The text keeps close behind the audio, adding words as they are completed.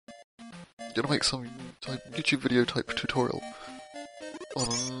gonna make some YouTube video type tutorial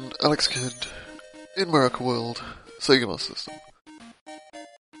on Alex Kidd in Miracle World Sega Master System.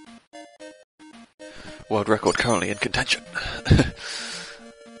 World record currently in contention.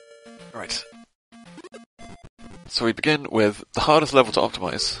 Right. So we begin with the hardest level to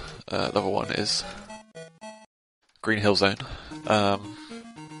optimize. Level 1 is Green Hill Zone. What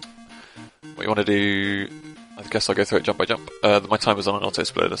you want to do, I guess I'll go through it jump by jump. My timer's on an auto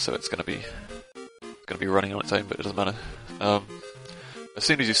splitter, so it's going to be running on its own, but it doesn't matter. As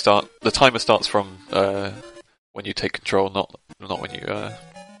soon as you start, the timer starts from when you take control, not when you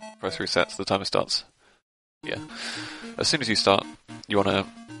press resets. The timer starts. Yeah. As soon as you start, you want to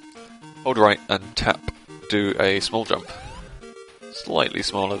hold right and tap. Do a small jump, slightly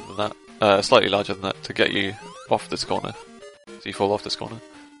smaller than that, slightly larger than that, to get you off this corner. So you fall off this corner.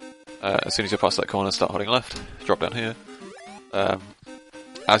 As soon as you're past that corner, start holding left, drop down here.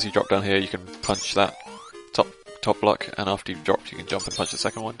 As you drop down here, you can punch that top block, and after you've dropped, you can jump and punch the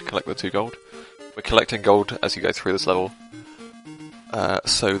second one, collect the 2 gold. We're collecting gold as you go through this level,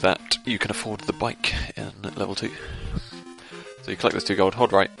 so that you can afford the bike in level 2. So you collect this 2 gold,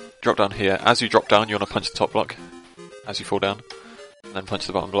 hold right, drop down here. As you drop down, you want to punch the top block as you fall down, and then punch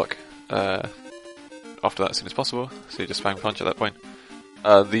the bottom block after that as soon as possible. So you just spam punch at that point.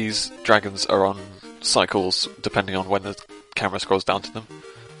 These dragons are on cycles depending on when the camera scrolls down to them,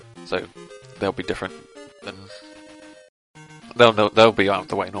 so they'll be different. Than they'll be out of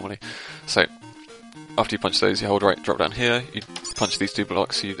the way normally. So after you punch those, you hold right, drop down here. You punch these 2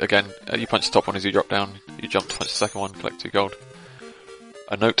 blocks. You punch the top one as you drop down. You jump to punch the second one, collect 2 gold.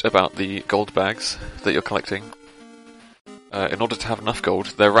 A note about the gold bags that you're collecting. In order to have enough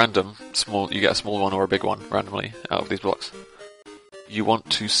gold, they're random. You get a small one or a big one randomly out of these blocks. You want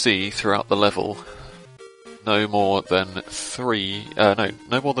to see throughout the level no more than 4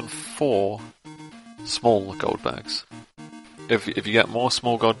 small gold bags. If you get more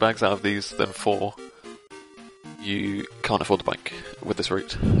small gold bags out of these than 4, you can't afford the bike with this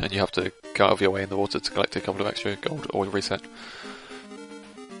route, and you have to go out of your way in the water to collect a couple of extra gold or reset.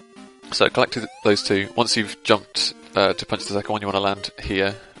 So collect those 2. Once you've jumped to punch the second one, you want to land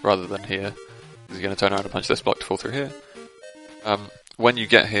here rather than here, because you're going to turn around and punch this block to fall through here. When you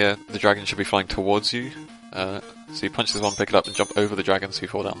get here, the dragon should be flying towards you. So you punch this one, pick it up, and jump over the dragon so you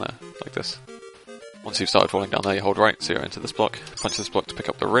fall down there, like this. Once you've started falling down there, you hold right, so you're into this block. Punch this block to pick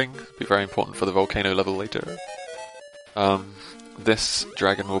up the ring. It'll be very important for the volcano level later. This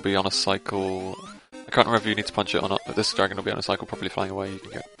dragon will be on a cycle. I can't remember if you need to punch it or not, but this dragon will be on a cycle, probably flying away. You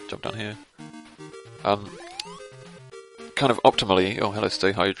can jump down here. Kind of optimally... Oh, hello,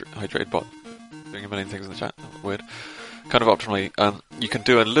 stay hydrated bot. Doing a million things in the chat. Oh, weird. Kind of optimally, you can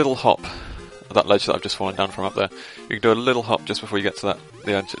do a little hop. That ledge that I've just fallen down from up there. You can do a little hop just before you get to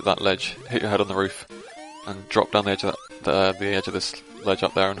the edge of that ledge. Hit your head on the roof, and drop down the edge of the edge of this ledge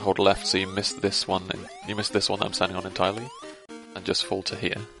up there, and hold left so you miss this one. And you miss this one that I'm standing on entirely, and just fall to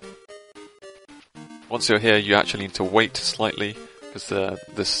here. Once you're here, you actually need to wait slightly, because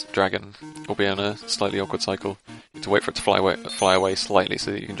this dragon will be on a slightly awkward cycle. You need to wait for it to fly away slightly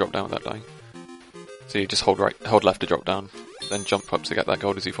so that you can drop down without dying. So you just hold left to drop down, then jump up to get that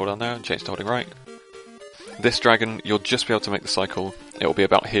gold as you fall down there, and change to holding right. This dragon, you'll just be able to make the cycle. It will be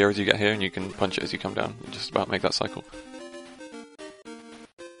about here as you get here, and you can punch it as you come down. You just about make that cycle.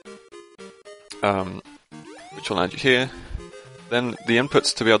 Which will land you here. Then the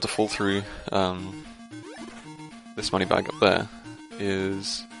inputs to be able to fall through this money bag up there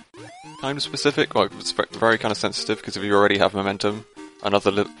is kind of specific. Well, it's very kind of sensitive, because if you already have momentum,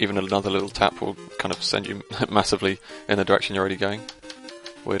 even another little tap will kind of send you massively in the direction you're already going,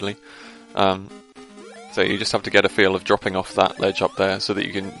 weirdly. So you just have to get a feel of dropping off that ledge up there so that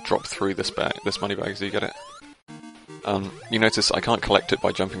you can drop through this money bag so you get it. You notice I can't collect it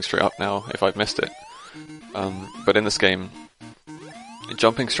by jumping straight up now if I've missed it. But in this game,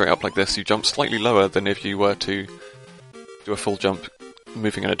 jumping straight up like this, you jump slightly lower than if you were to do a full jump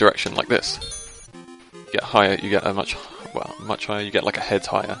moving in a direction like this. You get higher, you get much higher, you get like a head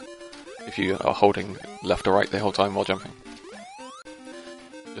higher if you are holding left or right the whole time while jumping.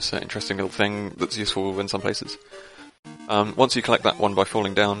 Just an interesting little thing that's useful in some places. Once you collect that one by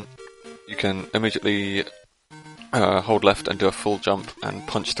falling down, you can immediately hold left and do a full jump and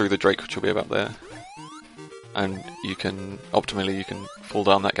punch through the drake, which will be about there. And optimally you can fall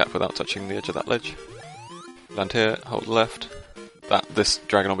down that gap without touching the edge of that ledge. Land here, hold left. This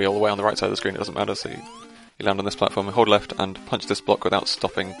dragon will be all the way on the right side of the screen, it doesn't matter, so you land on this platform, hold left and punch this block without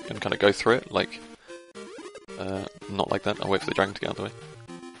stopping and kind of go through it, not like that. I'll wait for the dragon to get out of the way.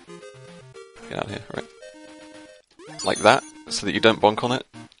 Get out of here, right. Like that, so that you don't bonk on it.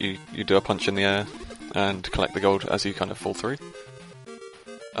 you do a punch in the air and collect the gold as you kind of fall through.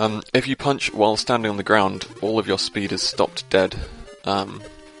 If you punch while standing on the ground, all of your speed is stopped dead.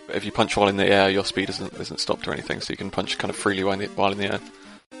 If you punch while in the air, your speed isn't stopped or anything, so you can punch kind of freely while in the air.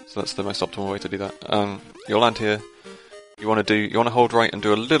 So that's the most optimal way to do that. You'll land here. You want to hold right and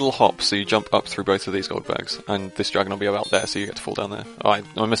do a little hop, so you jump up through both of these gold bags, and this dragon will be about there, so you get to fall down there. Oh,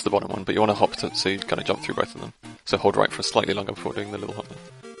 I missed the bottom one, but you want to hop so you kind of jump through both of them. So hold right for slightly longer before doing the little hop there.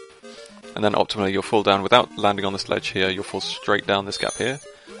 And then optimally, you'll fall down without landing on this ledge here. You'll fall straight down this gap here,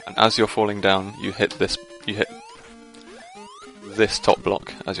 and as you're falling down, you hit this top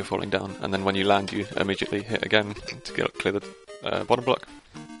block as you're falling down, and then when you land, you immediately hit again to clear the bottom block.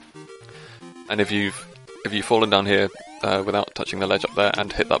 And if you've fallen down here without touching the ledge up there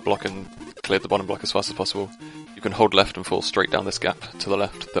and hit that block and cleared the bottom block as fast as possible, you can hold left and fall straight down this gap to the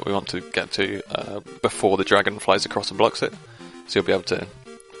left that we want to get to before the dragon flies across and blocks it. So you'll be able to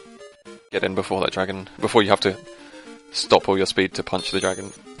get in before that dragon, before you have to stop all your speed to punch the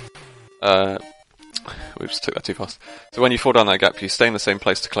dragon. Oops, took that too fast. So when you fall down that gap, you stay in the same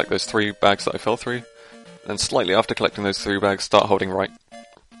place to collect those 3 bags that I fell through. Then slightly after collecting those 3 bags, start holding right.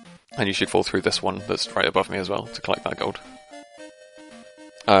 And you should fall through this one that's right above me as well to collect that gold.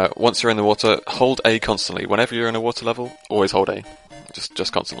 Once you're in the water, hold A constantly. Whenever you're in a water level, always hold A.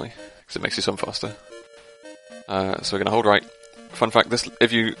 Just constantly, because it makes you swim faster. So we're going to hold right. Fun fact,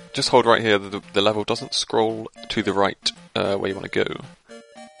 if you just hold right here, the level doesn't scroll to the right where you want to go.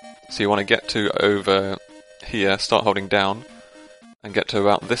 So you want to get to over here, start holding down, and get to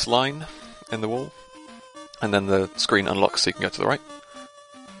about this line in the wall. And then the screen unlocks so you can go to the right.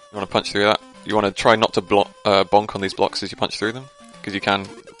 You want to punch through that. You want to try not to bonk on these blocks as you punch through them, because you can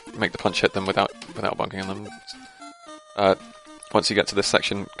make the punch hit them without bonking on them. Once you get to this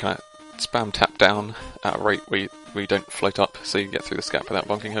section, kind of spam tap down at a rate where you don't float up, so you get through this gap without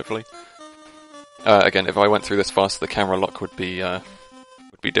bonking, hopefully. Again, if I went through this fast, the camera lock would be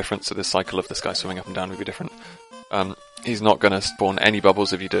different, so the cycle of this guy swimming up and down would be different. He's not going to spawn any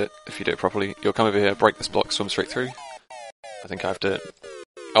bubbles if you do it properly. You'll come over here, break this block, swim straight through. I think I have to...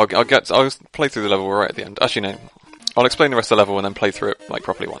 I'll play through the level right at the end. Actually, no. I'll explain the rest of the level and then play through it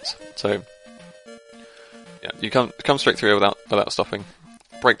properly once. So, yeah, you come straight through here without stopping.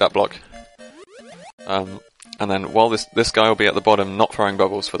 Break that block. And then while this guy will be at the bottom, not throwing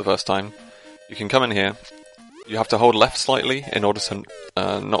bubbles for the first time, you can come in here. You have to hold left slightly in order to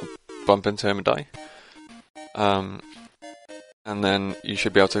not bump into him and die. And then you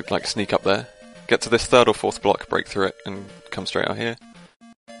should be able to sneak up there, get to this 3rd or 4th block, break through it, and come straight out here.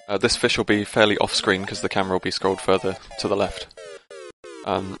 This fish will be fairly off-screen because the camera will be scrolled further to the left.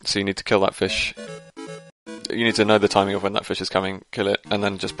 So you need to kill that fish. You need to know the timing of when that fish is coming, kill it, and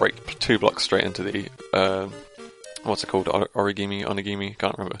then just break 2 blocks straight into the what's it called? Onigimi?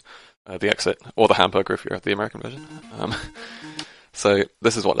 Can't remember. The exit, or the hamburger if you're at the American version. So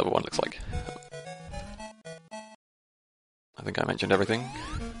this is what level 1 looks like. I think I mentioned everything.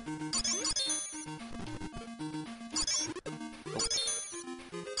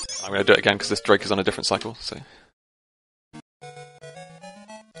 I'm going to do it again because this Drake is on a different cycle, so...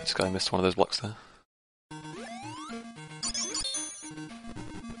 This guy missed one of those blocks there.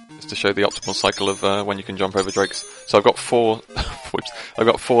 Just to show the optimal cycle of when you can jump over Drakes. So I've got 4... Whoops. I've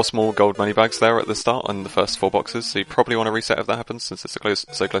got 4 small gold money bags there at the start on the first 4 boxes, so you probably want to reset if that happens, since it's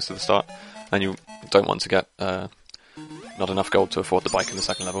so close to the start, and you don't want to get not enough gold to afford the bike in the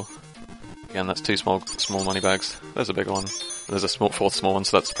second level. Again, that's 2 small money bags. There's a big one. There's a 4th small one,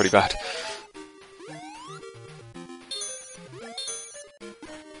 so that's pretty bad.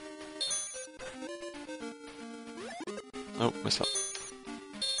 Oh, missed that.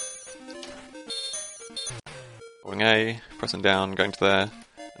 Holding A, pressing down, going to there,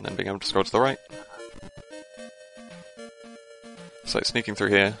 and then being able to scroll to the right. So sneaking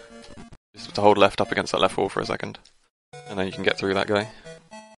through here, just to hold left up against that left wall for a second, and then you can get through that guy.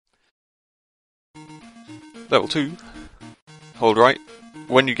 Level 2, hold right.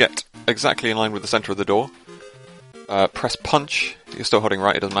 When you get exactly in line with the centre of the door, press punch. You're still holding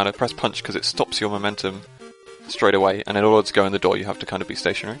right, it doesn't matter. Press punch because it stops your momentum straight away, and in order to go in the door you have to kind of be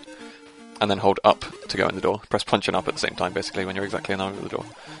stationary. And then hold up to go in the door. Press punch and up at the same time, basically, when you're exactly in line with the door.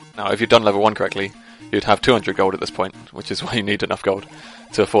 Now, if you'd done level 1 correctly, you'd have 200 gold at this point, which is why you need enough gold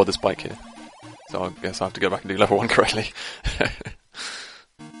to afford this bike here. So I guess I have to go back and do level 1 correctly.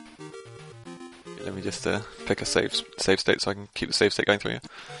 Let me just pick a save state so I can keep the save state going through here.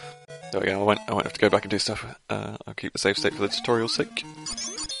 There we go, I won't have to go back and do stuff. I'll keep the save state for the tutorial's sake.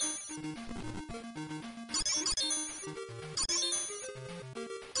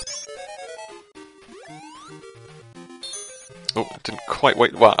 Oh, I didn't quite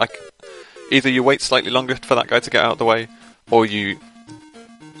wait. Well, either you wait slightly longer for that guy to get out of the way, or you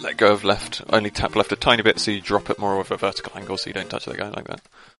let go of left, only tap left a tiny bit so you drop it more of a vertical angle so you don't touch the guy like that.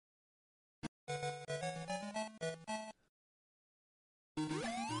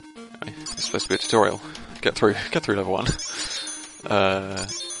 Okay, it's supposed to be a tutorial. Get through level 1.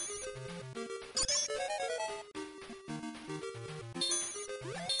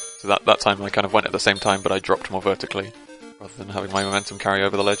 So that time I kind of went at the same time, but I dropped more vertically, rather than having my momentum carry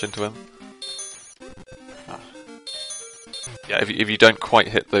over the ledge into him. Yeah, if you don't quite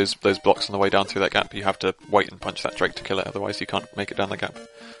hit those blocks on the way down through that gap, you have to wait and punch that drake to kill it, otherwise you can't make it down the gap.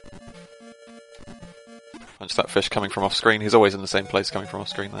 Punch that fish coming from off screen, he's always in the same place coming from off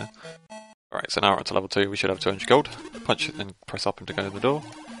screen there. Alright, so now we're on to level 2, we should have 200 gold. Punch it and press up and to go in the door.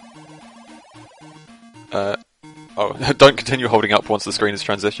 Don't continue holding up once the screen is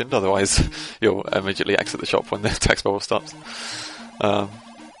transitioned, otherwise you'll immediately exit the shop when the text bubble stops. Yeah,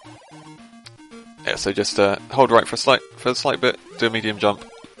 so just hold right for a slight bit, do a medium jump,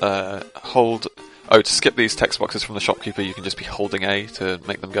 hold... Oh, to skip these text boxes from the shopkeeper, you can just be holding A to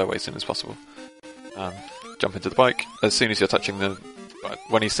make them go away as soon as possible. Jump into the bike. As soon as you're touching the...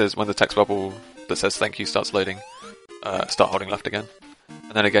 When the text bubble that says thank you starts loading, start holding left again.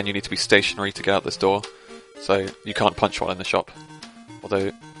 And then again, you need to be stationary to get out this door, so you can't punch while in the shop.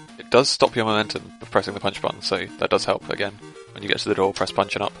 Although, it does stop your momentum of pressing the punch button, so that does help again. When you get to the door, press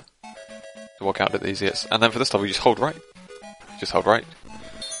punch and up to walk out at the easiest. And then for this level, you just hold right. Just hold right.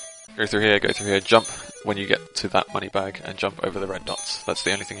 Go through here, jump when you get to that money bag, and jump over the red dots. That's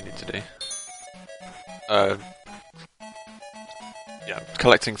the only thing you need to do. Yeah,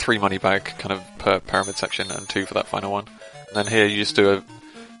 collecting 3 money bag kind of per pyramid section, and 2 for that final one. And then here you just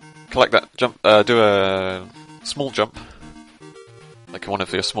collect that jump, do a small jump, like one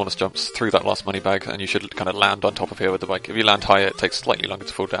of your smallest jumps through that last money bag, and you should kind of land on top of here with the bike. If you land higher, it takes slightly longer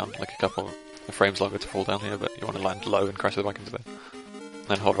to fall down, like a couple of frames longer to fall down here, but you want to land low and crash the bike into there.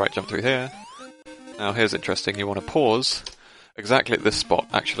 Then hold right, jump through here. Now here's interesting, you want to pause exactly at this spot.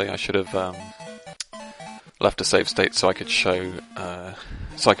 Actually, I should have left a save state so I could show,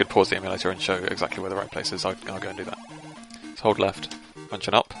 so I could pause the emulator and show exactly where the right place is. I'll go and do that. So hold left, punch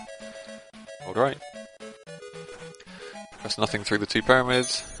and up, hold right, press nothing through the 2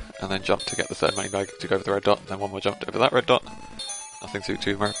 pyramids, and then jump to get the 3rd money bag to go over the red dot, and then one more jump over that red dot, nothing through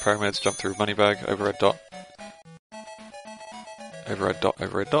 2 pyramids, jump through money bag, over red dot, over red dot,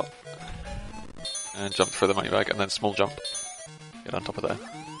 over red dot, and jump for the money bag, and then small jump, get on top of there.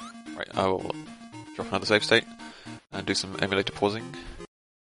 Right, I will drop another save state, and do some emulator pausing,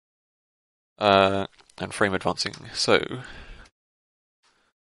 and frame advancing. So,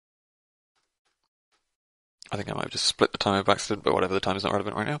 I think I might have just split the timer by accident, but whatever, the time is not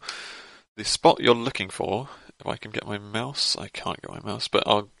relevant right now. The spot you're looking for, if I can get my mouse, I can't get my mouse, but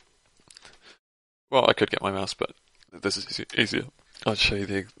well, I could get my mouse, but this is easier. I'll show you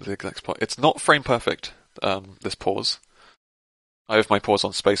the exact spot. It's not frame perfect, this pause. I have my pause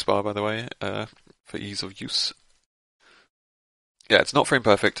on spacebar, by the way, for ease of use. Yeah, it's not frame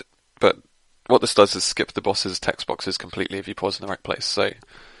perfect, but what this does is skip the boss's text boxes completely if you pause in the right place. So,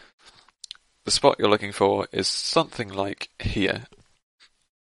 the spot you're looking for is something like here.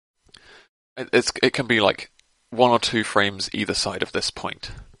 It can be like 1 or 2 frames either side of this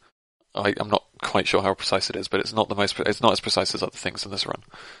point. I'm not quite sure how precise it is, but it's not as precise as other things in this run.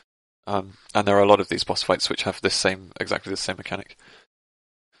 And there are a lot of these boss fights which have exactly the same mechanic.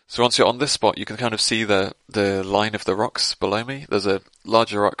 So once you're on this spot, you can kind of see the line of the rocks below me. There's a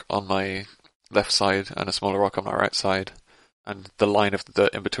larger rock on my left side and a smaller rock on my right side, and the line of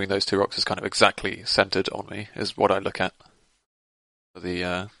in between those 2 rocks is kind of exactly centered on me, is what I look at. On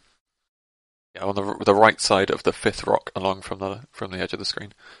the right side of the 5th rock along from the edge of the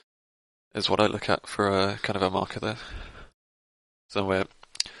screen is what I look at for a kind of a marker there. So when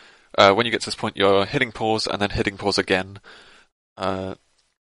you get to this point, you're hitting pause and then hitting pause again to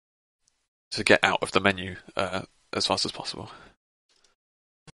get out of the menu as fast as possible.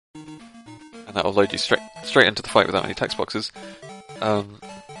 And that will load you straight into the fight without any text boxes.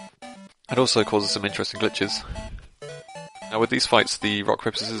 It also causes some interesting glitches. Now with these fights, the rock,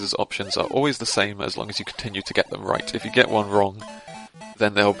 paper, scissors options are always the same as long as you continue to get them right. If you get one wrong,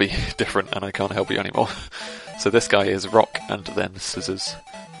 then they'll be different and I can't help you anymore. So this guy is rock and then scissors.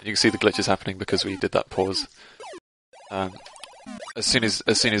 And you can see the glitches happening because we did that pause. As soon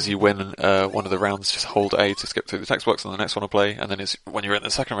as you win one of the rounds, just hold A to skip through the text box and the next one will play, and then when you're in the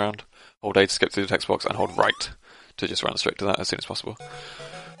 2nd round, hold A to skip through the text box and hold right to just run straight to that as soon as possible.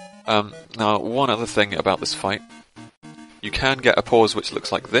 Now, one other thing about this fight, you can get a pause which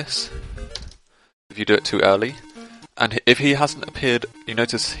looks like this if you do it too early, And if he hasn't appeared, you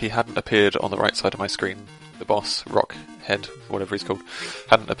notice he hadn't appeared on the right side of my screen. The boss, Rock Head, whatever he's called,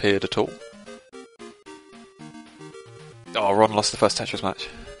 hadn't appeared at all. Oh, Ron lost the first Tetris match.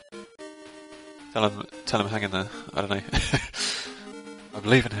 Tell him hang in there. I don't know. I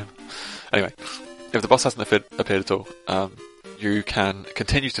believe in him. Anyway, if the boss hasn't appeared at all, you can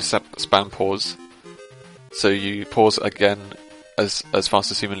continue to spam pause. So you pause again as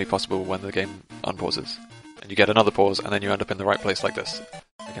fast as humanly possible when the game unpauses. And you get another pause, and then you end up in the right place like this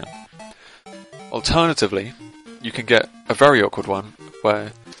again. Alternatively, you can get a very awkward one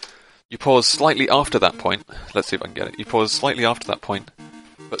where you pause slightly after that point. Let's see if I can get it. You pause slightly after that point,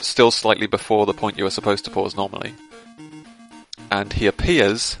 but still slightly before the point you were supposed to pause normally. And he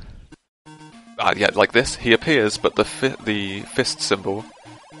appears... like this. He appears, but the fist symbol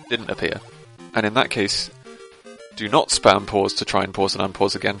didn't appear. And in that case, do not spam pause to try and pause and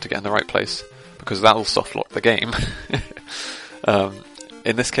unpause again to get in the right place, because that'll softlock the game.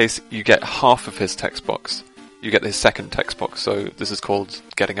 In this case, you get half of his text box. You get his second text box, so this is called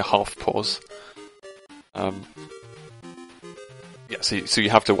getting a half pause. So you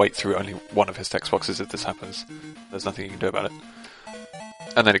have to wait through only one of his text boxes if this happens. There's nothing you can do about it.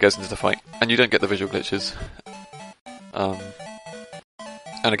 And then it goes into the fight, and you don't get the visual glitches.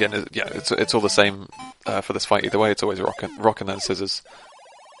 And again, it's all the same for this fight either way. It's always rock and then scissors.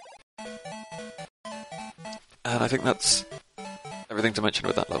 And I think that's everything to mention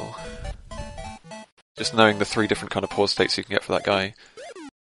with that level. Just knowing the 3 different kind of pause states you can get for that guy.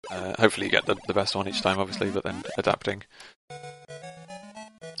 Hopefully you get the best one each time, obviously, but then adapting.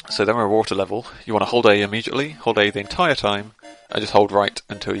 So then we're at water level. You want to hold A immediately, hold A the entire time, and just hold right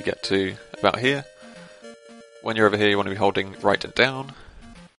until you get to about here. When you're over here, you want to be holding right and down.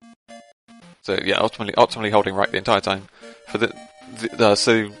 So yeah, ultimately holding right the entire time.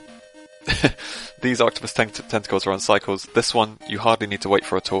 So these octopus tentacles are on cycles. This one, you hardly need to wait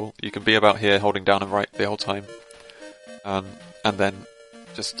for at all. You can be about here holding down and right the whole time. And then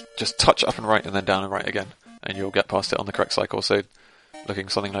just touch up and right and then down and right again. And you'll get past it on the correct cycle. So looking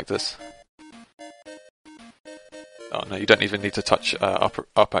something like this. Oh no, you don't even need to touch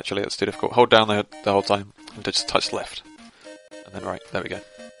up actually, it's too difficult. Hold down the whole time and just touch left. And then right, there we go.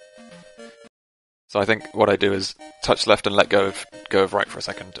 So I think what I do is touch left and let go of right for a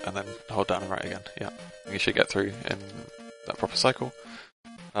second, and then hold down and right again. Yeah, you should get through in that proper cycle.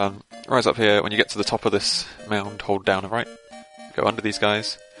 Rise up here. When you get to the top of this mound, hold down and right. Go under these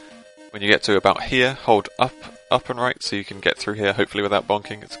guys. When you get to about here, hold up and right, so you can get through here, hopefully without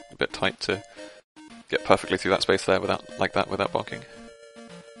bonking. It's a bit tight to get perfectly through that space there without bonking.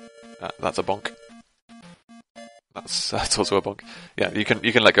 That's a bonk. That's also a bonk. Yeah, you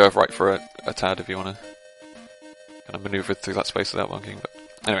can let go of right for a tad if you want to kind of maneuver through that space without bonking. But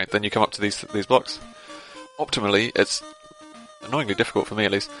anyway, then you come up to these blocks. Optimally, it's annoyingly difficult for me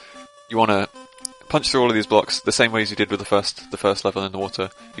at least. You want to punch through all of these blocks the same way as you did with the first level in the water.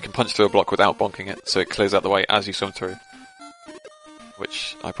 You can punch through a block without bonking it, so it clears out the way as you swim through.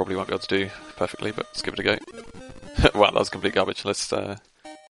 Which I probably won't be able to do perfectly, but let's give it a go. Wow, that was complete garbage. Let's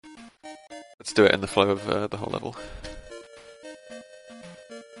do it in the flow of the whole level.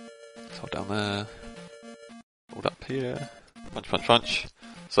 Let's hold down there. Hold up here. Punch, punch, punch.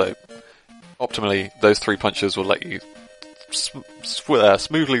 So, optimally, those 3 punches will let you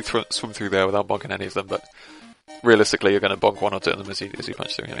smoothly swim through there without bonking any of them, but realistically, you're going to bonk 1 or 2 of them as you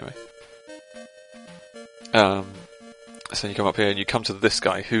punch through anyway. So you come up here and you come to this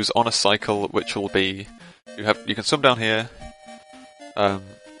guy who's on a cycle, which will be you can swim down here. So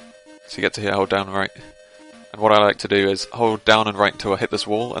you get to here, hold down and right. And what I like to do is hold down and right until I hit this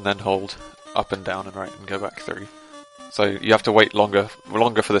wall, and then hold up and down and right and go back through. So you have to wait longer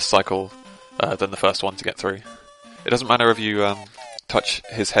for this cycle than the first one to get through. It doesn't matter if you touch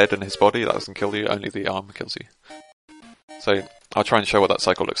his head and his body, that doesn't kill you, only the arm kills you. So I'll try and show what that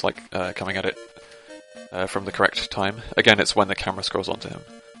cycle looks like coming at it from the correct time. Again, it's when the camera scrolls onto him.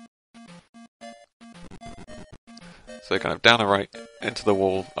 So kind of down and right, into the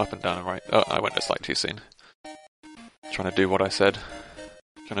wall, up and down and right. Oh, I went a slight too soon. Trying to do what I said.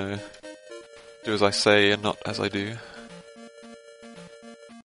 Trying to do as I say and not as I do.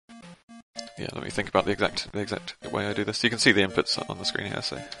 Yeah, let me think about the exact way I do this. You can see the inputs on the screen here,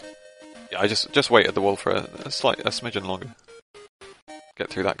 so... Yeah, I just wait at the wall for a smidgen longer. Get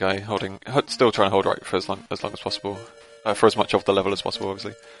through that guy, still trying to hold right for as long as possible. For as much of the level as possible,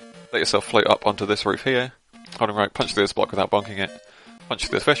 obviously. Let yourself float up onto this roof here. Holding right, punch through this block without bonking it. Punch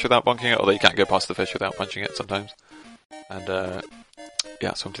through the fish without bonking it, although you can't go past the fish without punching it sometimes. And,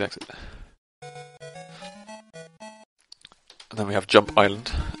 yeah, swim to the exit. And then we have Jump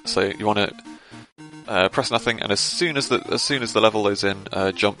Island. So you want to press nothing, and as soon as the level is in,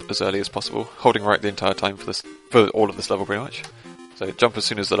 jump as early as possible, holding right the entire time for all of this level pretty much. So jump as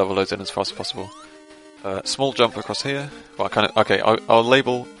soon as the level loads in as fast as possible. Small jump across here. Well, I'll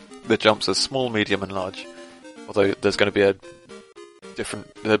label the jumps as small, medium, and large. Although there's going to be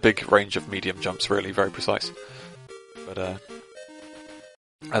a big range of medium jumps, really very precise. But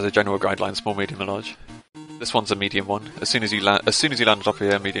as a general guideline, small, medium, and large. This one's a medium one. As soon as you land on top of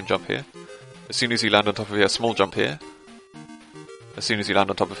here, medium jump here. As soon as you land on top of here, small jump here. As soon as you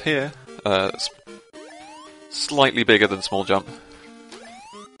land on top of here, slightly bigger than small jump.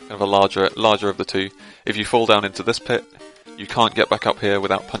 Kind of a larger of the two. If you fall down into this pit, you can't get back up here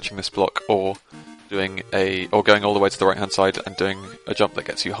without punching this block or going all the way to the right hand side and doing a jump that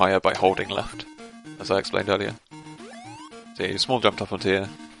gets you higher by holding left, as I explained earlier. So you small jump up onto here,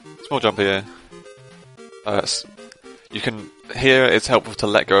 small jump here. You can here. It's helpful to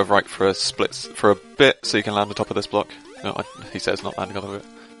let go of right for a bit, so you can land on top of this block. No, he says not landing on top of it.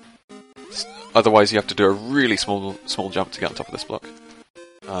 Otherwise, you have to do a really small jump to get on top of this block,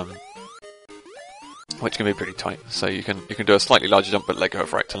 which can be pretty tight. So you can do a slightly larger jump, but let go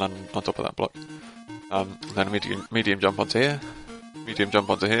of right to land on top of that block. Then a medium jump onto here, medium jump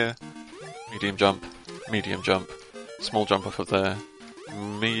onto here, medium jump, small jump off of there.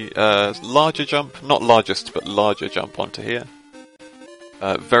 Larger jump, not largest, but larger jump onto here.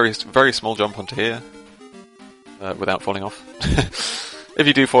 Very small jump onto here, without falling off. If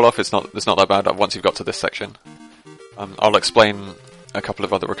you do fall off, it's not that bad once you've got to this section. I'll explain a couple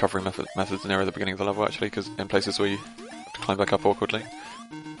of other recovery methods near the beginning of the level, actually, because in places where you have to climb back up awkwardly.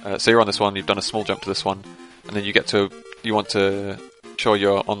 So you're on this one, you've done a small jump to this one, and then you want to sure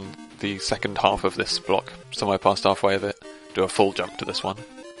you're on the second half of this block, somewhere past halfway of it. Do a full jump to this one,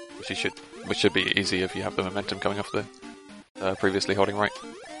 which should be easy if you have the momentum coming off the previously holding right.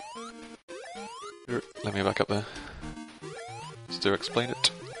 Let me back up there just to explain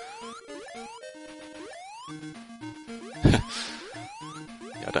it. Yeah,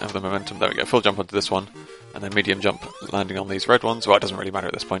 I don't have the momentum. There we go. Full jump onto this one, and then medium jump landing on these red ones. Well, it doesn't really matter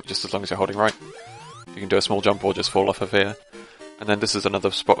at this point, just as long as you're holding right. You can do a small jump or just fall off of here. And then this is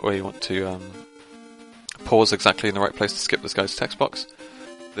another spot where you want to pause exactly in the right place to skip this guy's text box.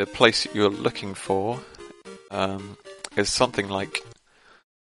 The place you're looking for is something like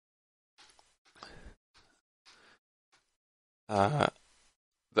the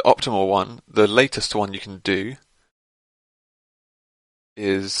optimal one. The latest one you can do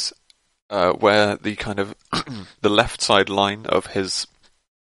is where the kind of the left side line of his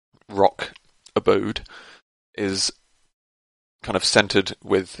rock abode is kind of centered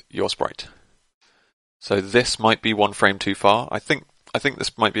with your sprite. So this might be one frame too far. I think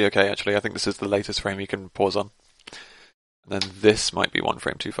this might be okay, actually. I think this is the latest frame you can pause on. And then this might be one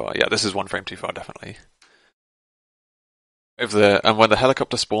frame too far. Yeah, this is one frame too far, definitely. And when the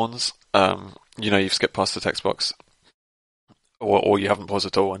helicopter spawns, you've skipped past the text box. Or you haven't paused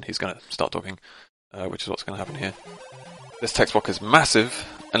at all and he's going to start talking, which is what's going to happen here. This text box is massive.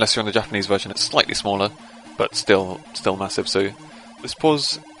 Unless you're on the Japanese version, it's slightly smaller, but still massive. So this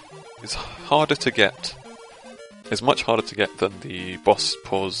pause is harder to get. It's much harder to get than the boss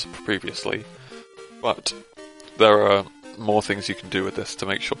pause previously, but there are more things you can do with this to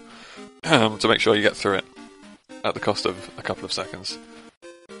make sure you get through it at the cost of a couple of seconds.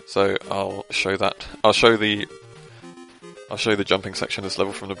 So I'll show that. I'll show the jumping section of this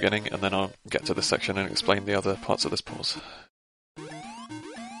level from the beginning, and then I'll get to this section and explain the other parts of this pause.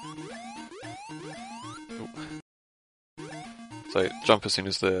 So jump as soon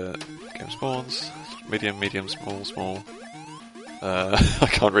as the game spawns. Medium, small. I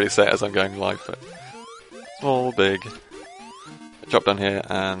can't really say it as I'm going live, but small, big. Drop down here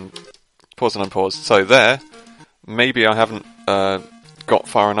and pause and unpause. So there, maybe I haven't got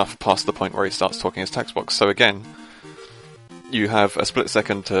far enough past the point where he starts talking his text box. So again, you have a split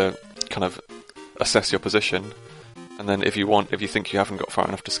second to kind of assess your position, and then if you think you haven't got far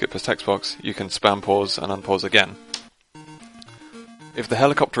enough to skip his text box, you can spam pause and unpause again. If the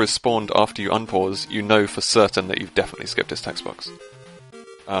helicopter is spawned after you unpause, you know for certain that you've definitely skipped his text box.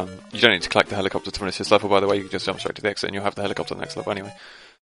 You don't need to collect the helicopter to finish this level, by the way. You can just jump straight to the exit and you'll have the helicopter next level anyway.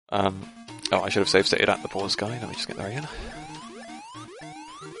 I should have save stated at the pause guy. Let me just get there again.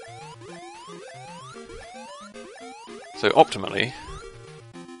 So optimally,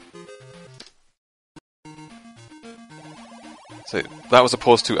 so that was a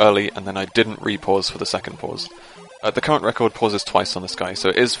pause too early, and then I didn't re-pause for the second pause. The current record pauses twice on this guy, so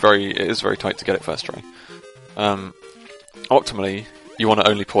it is very tight to get it first try. Optimally, you want to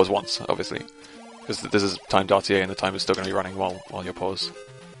only pause once, obviously, because this is timed RTA and the time is still going to be running while you pause.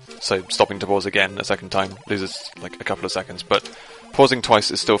 so stopping to pause again a second time loses like a couple of seconds, but pausing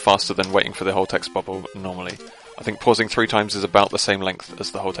twice is still faster than waiting for the whole text bubble normally. I think pausing 3 times is about the same length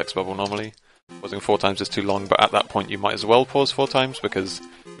as the whole text bubble normally. Pausing 4 times is too long, but at that point you might as well pause 4 times because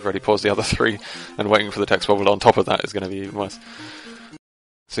you've already paused the other 3, and waiting for the text bubble on top of that is going to be even worse.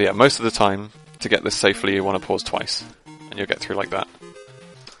 So yeah, most of the time, to get this safely, you want to pause twice, and you'll get through like that.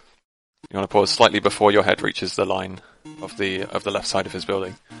 You want to pause slightly before your head reaches the line of the left side of his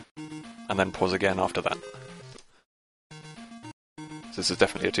building, and then pause again after that. So this is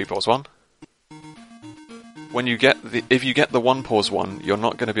definitely a 2 pause 1. When you get if you get the 1 pause 1, you're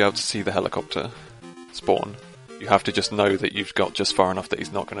not going to be able to see the helicopter spawn. You have to just know that you've got just far enough that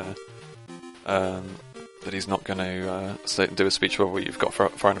he's not going to do a speech bubble. You've got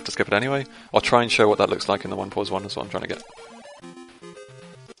far enough to skip it anyway. I'll try and show what that looks like in the 1 pause 1. Is what I'm trying to get.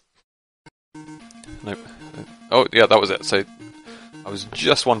 Nope. Oh yeah, that was it. So I was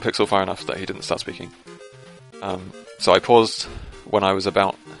just 1 pixel far enough that he didn't start speaking. So I paused when I was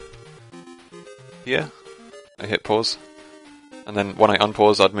about here. I hit pause, and then when I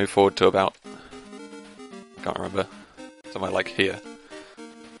unpause, I'd move forward to about, I can't remember, somewhere like here.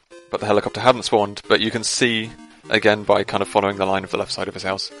 But the helicopter hadn't spawned, but you can see, again, by kind of following the line of the left side of his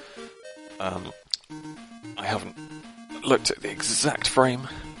house. I haven't looked at the exact frame,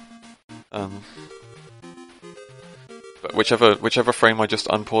 but whichever frame I just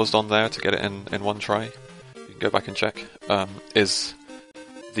unpaused on there to get it in one try, you can go back and check, is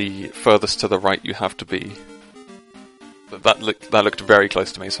the furthest to the right you have to be. That looked very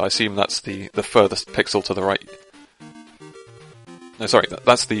close to me, so I assume that's the furthest pixel to the right. No, sorry,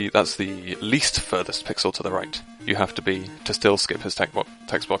 that's the least furthest pixel to the right you have to be to still skip his text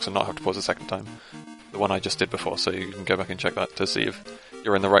box and not have to pause a second time. The one I just did before, so you can go back and check that to see if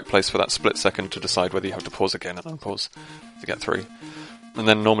you're in the right place for that split second to decide whether you have to pause again and unpause to get through. And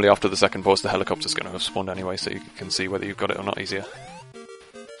then normally after the second pause, the helicopter's going to have spawned anyway, so you can see whether you've got it or not easier.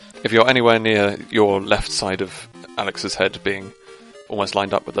 If you're anywhere near your left side of Alex's head being almost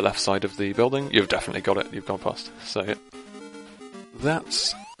lined up with the left side of the building, you've definitely got it, you've gone past. So yeah,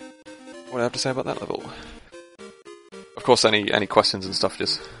 that's what I have to say about that level. Of course, any questions and stuff,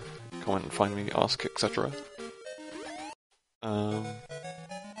 just comment and find me, ask, etc. So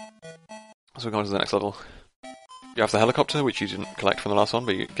we're going to the next level. You have the helicopter, which you didn't collect from the last one,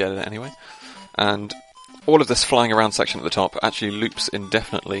 but you get it anyway. And all of this flying around section at the top actually loops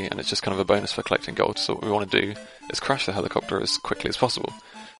indefinitely, and it's just kind of a bonus for collecting gold. So what we want to do is crash the helicopter as quickly as possible.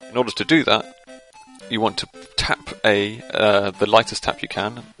 In order to do that, you want to tap the lightest tap you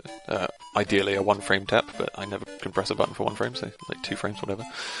can, ideally a 1 frame tap, but I never can press a button for 1 frame, so like 2 frames, whatever.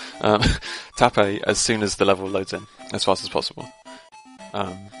 Tap A as soon as the level loads in, as fast as possible.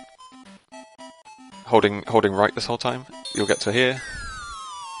 Holding right this whole time, you'll get to here.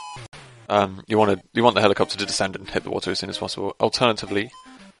 You want the helicopter to descend and hit the water as soon as possible. Alternatively,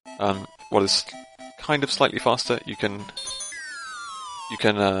 what is kind of slightly faster, you can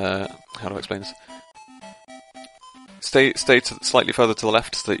how do I explain this? Stay slightly further to the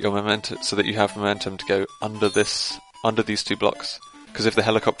left so that you have momentum to go under these 2 blocks. Because if the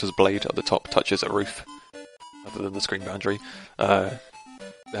helicopter's blade at the top touches a roof, other than the screen boundary, the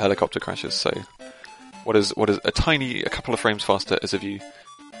helicopter crashes. So what is a couple of frames faster is if you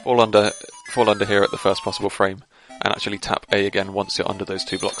fall under here at the first possible frame, and actually tap A again once you're under those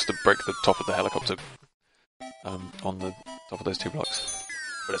 2 blocks to break the top of the helicopter on the top of those 2 blocks.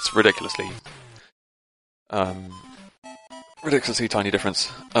 But it's ridiculously tiny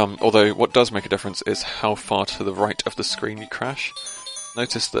difference. Although what does make a difference is how far to the right of the screen you crash.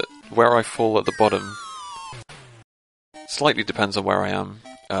 Notice that where I fall at the bottom slightly depends on where I am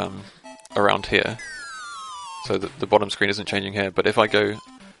around here. So the bottom screen isn't changing here, but if I go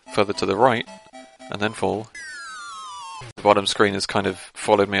further to the right and then fall, the bottom screen has kind of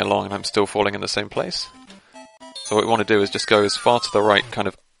followed me along and I'm still falling in the same place. So what we want to do is just go as far to the right, kind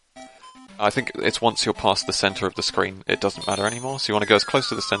of, I think it's once you're past the center of the screen, it doesn't matter anymore. So you want to go as close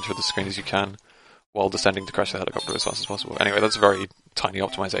to the center of the screen as you can while descending to crash the helicopter as fast as possible. Anyway, that's very tiny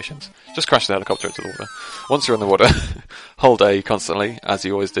optimizations. Just crash the helicopter into the water. Once you're in the water, hold A constantly, as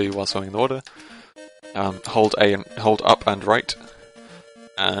you always do while swimming in the water. Hold A and hold up and right,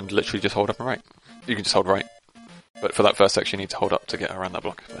 and literally just hold up and right. You can just hold right, but for that first section you need to hold up to get around that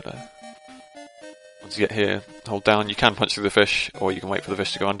block. But once you get here, hold down. You can punch through the fish, or you can wait for the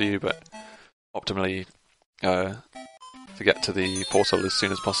fish to go under you, but optimally, to get to the portal as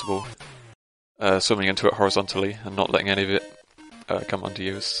soon as possible, swimming into it horizontally and not letting any of it come under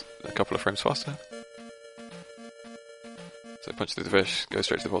you is a couple of frames faster. So punch through the fish, go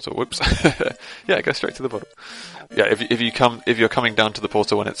straight to the portal. Whoops. Yeah, go straight to the portal. Yeah, if you're coming down to the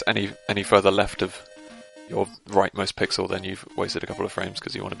portal when it's any further left of your rightmost pixel, then you've wasted a couple of frames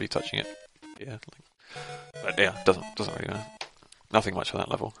because you want to be touching it. Yeah, but yeah, doesn't really matter. Nothing much on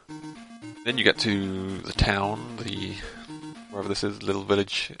that level. Then you get to the town, wherever this is, little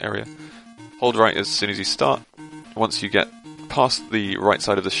village area. Hold right as soon as you start. Once you get past the right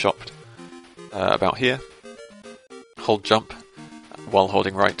side of the shop, about here, hold jump while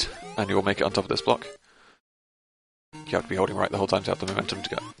holding right, and you'll make it on top of this block. You have to be holding right the whole time to have the momentum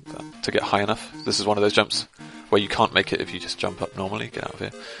to get high enough. This is one of those jumps where you can't make it if you just jump up normally. Get out of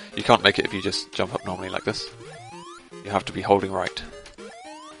here. You can't make it if you just jump up normally like this. You have to be holding right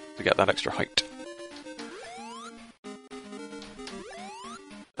to get that extra height.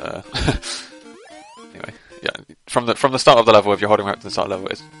 Anyway, yeah. From the start of the level, if you're holding right to the start of the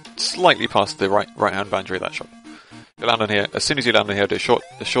level, it's slightly past the right-hand boundary of that shop. You land on here. As soon as you land on here, do a short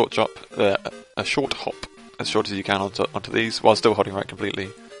hop as short as you can onto these, while still holding right completely,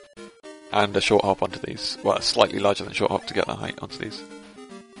 and a short hop onto these. Well, slightly larger than short hop to get that height onto these.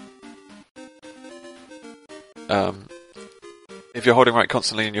 If you're holding right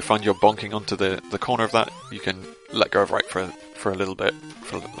constantly and you find you're bonking onto the corner of that, you can let go of right for a little bit,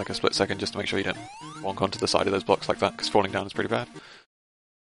 for like a split second, just to make sure you don't bonk onto the side of those blocks like that, because falling down is pretty bad.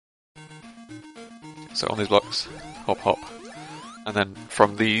 So on these blocks, hop hop, and then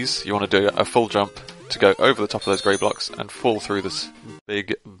from these you want to do a full jump to go over the top of those grey blocks and fall through this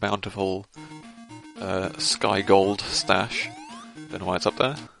big, bountiful sky gold stash. Don't know why it's up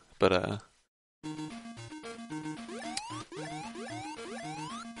there, but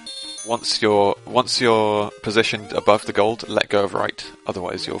once you're positioned above the gold, let go of right,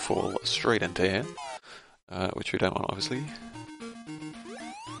 otherwise you'll fall straight into here, which we don't want, obviously.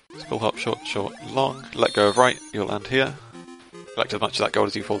 Full hop, short, long, let go of right, you'll land here. Collect as much of that gold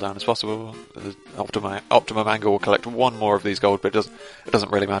as you fall down as possible. The optimum angle will collect one more of these gold, but it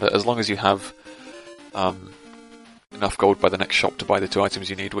doesn't really matter, as long as you have enough gold by the next shop to buy the 2 items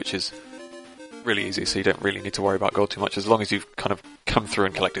you need, which is really easy, so you don't really need to worry about gold too much. As long as you've kind of come through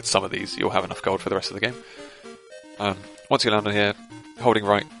and collected some of these, you'll have enough gold for the rest of the game. Once you land on here, holding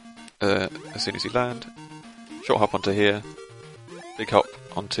right as soon as you land, short hop onto here, big hop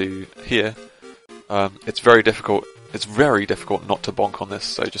onto here. It's very difficult not to bonk on this,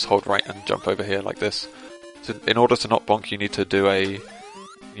 so just hold right and jump over here like this. So in order to not bonk, you need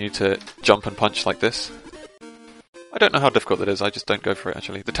to jump and punch like this. I don't know how difficult that is, I just don't go for it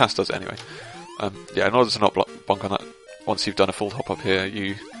actually. The task does it anyway. Yeah, in order to not bonk on that, once you've done a full hop up here,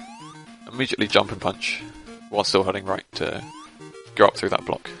 you immediately jump and punch while still holding right to go up through that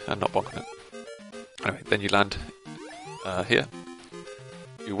block and not bonk on it. Anyway, then you land here.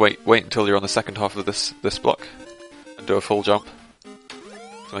 You wait until you're on the second half of this block and do a full jump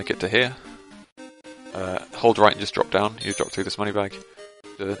to make it to here. Hold right and just drop down. You drop through this money bag.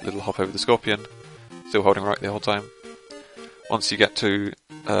 Do a little hop over the scorpion. Still holding right the whole time. Once you get to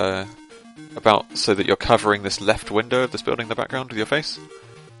about so that you're covering this left window of this building in the background with your face,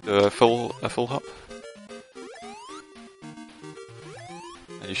 do a full hop.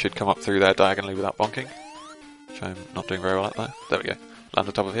 And you should come up through there diagonally without bonking, which I'm not doing very well at that. There we go. Land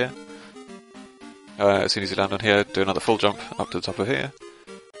on top of here. As soon as you land on here, do another full jump up to the top of here.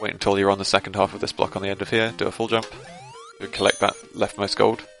 Wait until you're on the second half of this block on the end of here, do a full jump. You collect that leftmost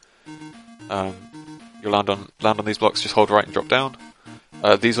gold. You'll land on these blocks, just hold right and drop down.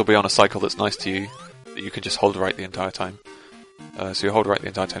 These will be on a cycle that's nice to you, that you can just hold right the entire time. So you hold right the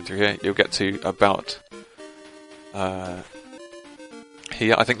entire time through here. You'll get to about here.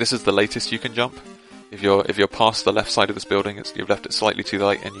 I think this is the latest you can jump. If you're past the left side of this building, you've left it slightly too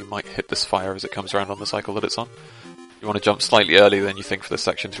late, and you might hit this fire as it comes around on the cycle that it's on. You want to jump slightly earlier than you think for this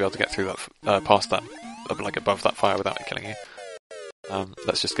section to be able to get through that, past that, like above that fire without it killing you.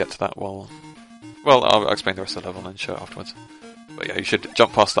 Let's just get to that while... Well, I'll explain the rest of the level and show it afterwards. But yeah, you should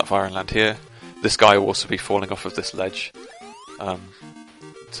jump past that fire and land here. This guy will also be falling off of this ledge. So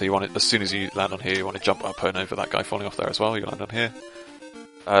you want to, as soon as you land on here, you want to jump up and over that guy falling off there as well. You land on here.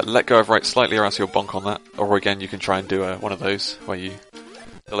 Let go of right slightly or else you'll bonk on that. Or again, you can try and do one of those where you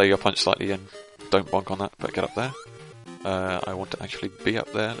delay your punch slightly and don't bonk on that, but get up there. I want to actually be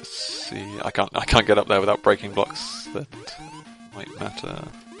up there. Let's see. I can't get up there without breaking blocks. That might matter.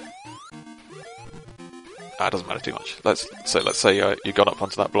 It doesn't matter too much. Let's say you got up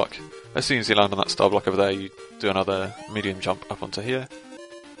onto that block. As soon as you land on that star block over there, you do another medium jump up onto here.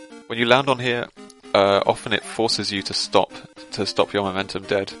 When you land on here, often it forces you to stop your momentum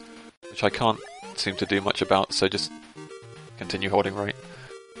dead, which I can't seem to do much about. So just continue holding right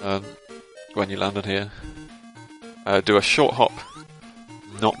when you land on here. do a short hop,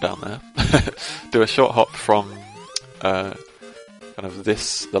 not down there, do a short hop from kind of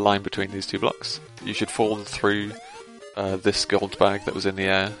the line between these two blocks. You should fall through this gold bag that was in the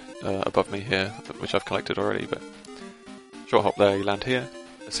air above me here, which I've collected already, but short hop there, you land here.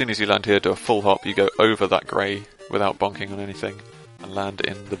 As soon as you land here, do a full hop, you go over that grey without bonking on anything, and land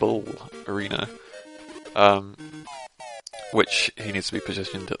in the bull arena, which he needs to be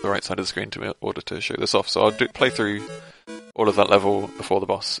positioned at the right side of the screen in order to show this off. So I'll play through all of that level before the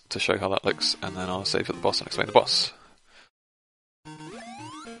boss to show how that looks, and then I'll save at the boss and explain the boss.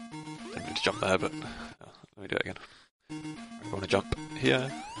 Didn't mean to jump there, but let me do it again. I want to jump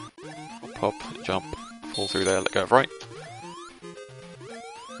here, hop, jump, fall through there, let go of right.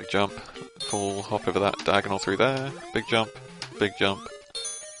 Big jump, full hop over that diagonal through there, big jump,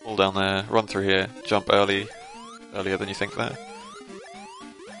 fall down there, run through here, jump earlier than you think there.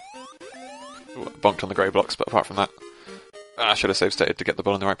 Ooh, I bumped on the grey blocks, but apart from that, I should have save stated to get the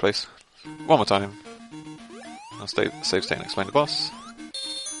ball in the right place. One more time. I'll save state and explain the boss.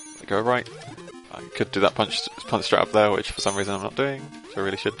 Let go right. I could do that punch straight up there, which for some reason I'm not doing, which I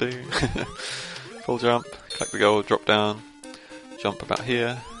really should do. Full jump, collect the gold, drop down, jump about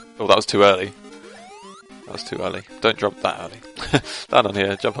here. Oh, that was too early. Don't jump that early. Land on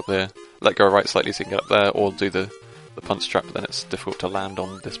here, jump up there, let go right slightly so you can get up there, or do the punch trap, but then it's difficult to land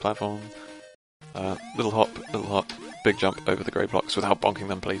on this platform. Little hop, big jump over the grey blocks without bonking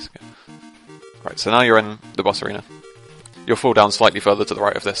them, please. Right, so now you're in the boss arena. You'll fall down slightly further to the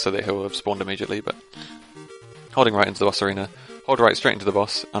right of this so that he'll have spawned immediately, but holding right into the boss arena, hold right straight into the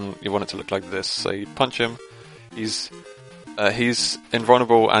boss, and you want it to look like this. So you punch him, he's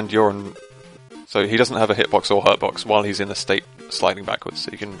invulnerable, and you're in, so he doesn't have a hitbox or hurtbox while he's in the state sliding backwards,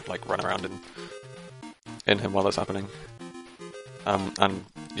 so you can like run around in him while that's happening. And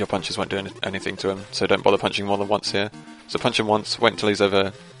your punches won't do anything to him, so don't bother punching more than once here. So punch him once, wait until he's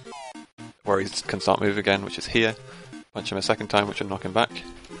over where he can start moving again, which is here. Punch him a second time, which will knock him back.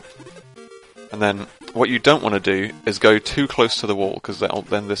 And then, what you don't want to do is go too close to the wall, because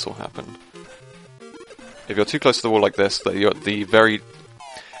then this will happen. If you're too close to the wall like this, that you're at the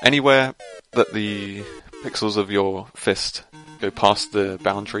anywhere that the pixels of your fist go past the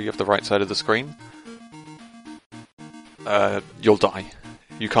boundary of the right side of the screen, you'll die.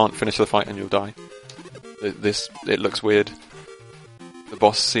 You can't finish the fight and you'll die. It looks weird. The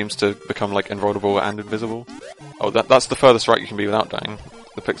boss seems to become like invulnerable and invisible. Oh, that's the furthest right you can be without dying.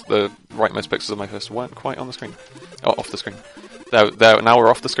 The rightmost pixels of my fist weren't quite on the screen. Oh, off the screen. Now we're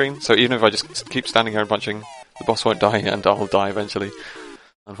off the screen, so even if I just keep standing here and punching, the boss won't die and I'll die eventually,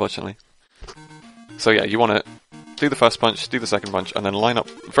 unfortunately. So yeah, you want to do the first punch, do the second punch, and then line up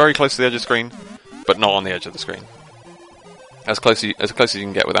very close to the edge of the screen, but not on the edge of the screen. As close as you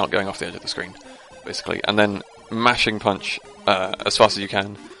can get without going off the edge of the screen, basically. And then mashing punch as fast as you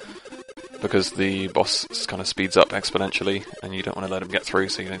can, because the boss kind of speeds up exponentially, and you don't want to let him get through,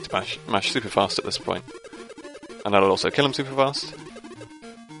 so you need to mash super fast at this point. And that'll also kill him super fast.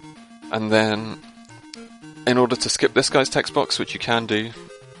 And then, in order to skip this guy's text box, which you can do,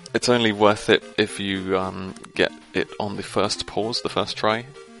 it's only worth it if you get it on the first pause, the first try.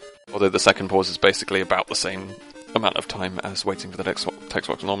 Although the second pause is basically about the same amount of time as waiting for the text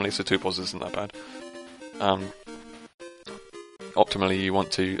box normally, so 2 pauses isn't that bad. Optimally, you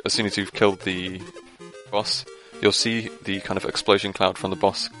want to, as soon as you've killed the boss, you'll see the kind of explosion cloud from the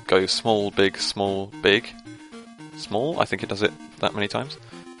boss go small, big, small, big. Small? I think it does it that many times.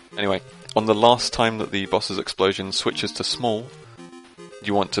 Anyway, on the last time that the boss's explosion switches to small,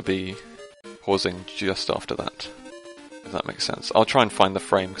 you want to be pausing just after that, if that makes sense. I'll try and find the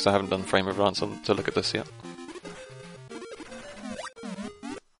frame, because I haven't done frame advance to look at this yet.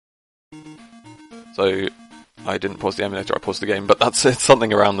 So, I didn't pause the emulator, I paused the game, but it's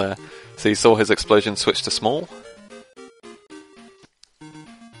something around there. So you saw his explosion switch to small.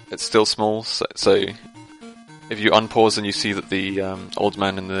 It's still small, so if you unpause and you see that the old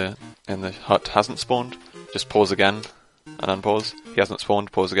man in the hut hasn't spawned, just pause again and unpause. He hasn't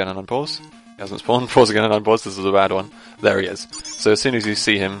spawned, pause again and unpause. He hasn't spawned, pause again and unpause. This is a bad one. There he is. So as soon as you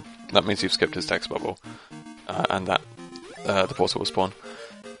see him, that means you've skipped his text bubble, and that the portal will spawn.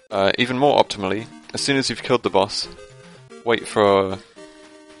 Even more optimally, as soon as you've killed the boss, wait for,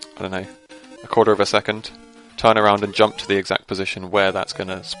 I don't know, a quarter of a second, turn around and jump to the exact position where that's going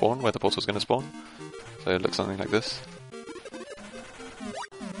to spawn, where the portal's going to spawn. So it looks something like this.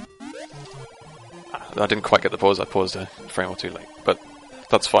 I didn't quite get the pause, I paused a frame or two late, but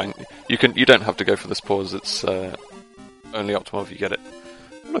that's fine. You don't have to go for this pause, it's only optimal if you get it.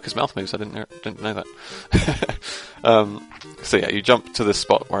 Look, his mouth moves, I didn't know that. So yeah, you jump to this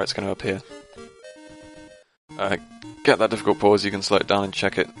spot where it's going to appear. get that difficult pause, you can slow it down and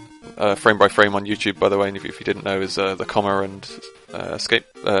check it frame by frame on YouTube, by the way, and if you didn't know, is the comma and escape,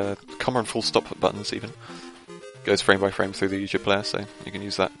 comma and full stop buttons even. Goes frame by frame through the YouTube player, so you can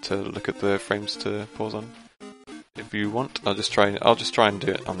use that to look at the frames to pause on. If you want, I'll just try and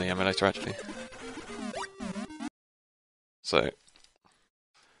do it on the emulator actually. So,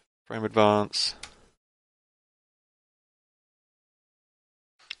 frame advance.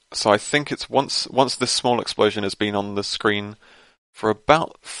 So I think it's once this small explosion has been on the screen for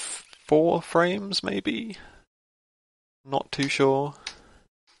about 4 frames, maybe? Not too sure.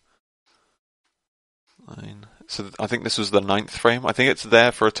 9. So I think this was the 9th frame. I think it's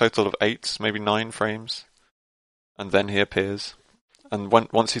there for a total of 8, maybe 9 frames. And then he appears. And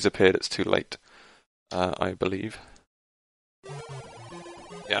once he's appeared, it's too late, I believe.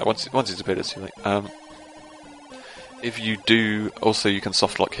 Yeah, once he's appeared, it's too late. If you do, also you can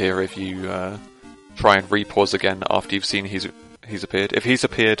softlock here if you try and re-pause again after you've seen he's appeared. If he's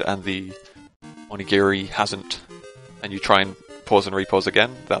appeared and the onigiri hasn't, and you try and pause and re-pause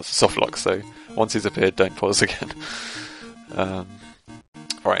again, that's a softlock, so once he's appeared, don't pause again.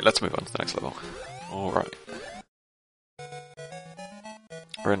 Alright, let's move on to the next level. Alright.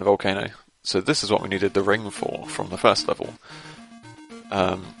 We're in the volcano. So this is what we needed the ring for from the first level.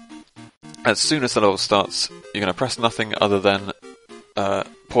 As soon as the level starts, you're going to press nothing other than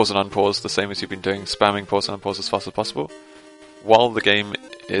pause and unpause, the same as you've been doing, spamming pause and unpause as fast as possible. While the game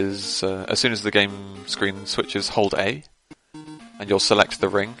is, as soon as the game screen switches, hold A, and you'll select the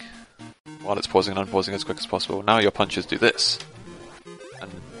ring while it's pausing and unpausing as quick as possible. Now your punches do this,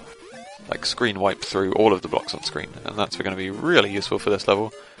 and like screen wipe through all of the blocks on screen, and that's going to be really useful for this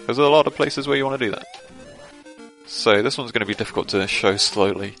level, because there are a lot of places where you want to do that. So this one's going to be difficult to show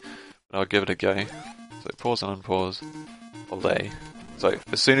slowly, but I'll give it a go. So pause and unpause, hold A. So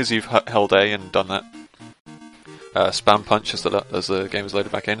as soon as you've held A and done that, spam punch as the game is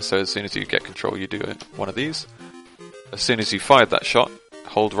loaded back in, so as soon as you get control you do one of these. As soon as you fired that shot,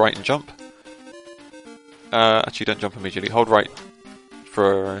 hold right and jump. Actually don't jump immediately, hold right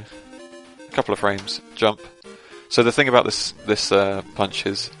for a couple of frames, jump. So the thing about this punch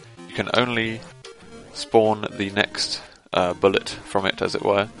is you can only spawn the next bullet from it, as it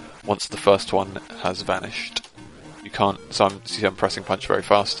were, once the first one has vanished. You can't, so I'm pressing punch very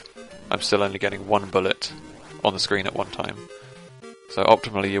fast, I'm still only getting 1 bullet on the screen at one time. So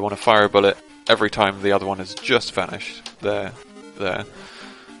optimally you want to fire a bullet every time the other one has just vanished. There.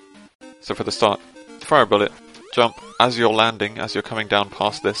 So for the start, fire a bullet, jump, as you're landing, as you're coming down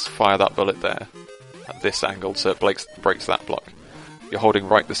past this, fire that bullet there, at this angle, so it breaks that block. You're holding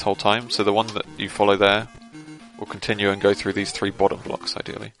right this whole time, so the one that you follow there will continue and go through these 3 bottom blocks,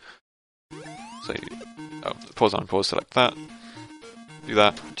 ideally. So, pause and unpause, select that, do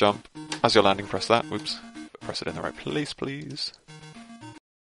that, jump, as you're landing press that, whoops, press it in the right place, please.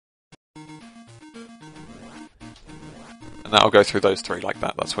 And that'll go through those 3 like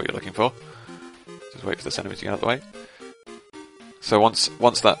that, that's what you're looking for. Just wait for this enemy to get out of the way. So once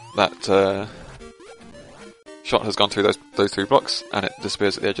that shot has gone through those 3 blocks, and it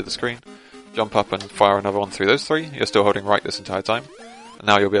disappears at the edge of the screen, jump up and fire another one through those 3. You're still holding right this entire time. And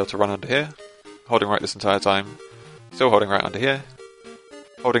now you'll be able to run under here, holding right this entire time, still holding right under here,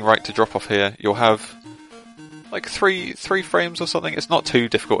 holding right to drop off here. You'll have like 3 frames or something. It's not too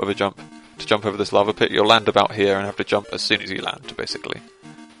difficult of a jump to jump over this lava pit. You'll land about here and have to jump as soon as you land, basically.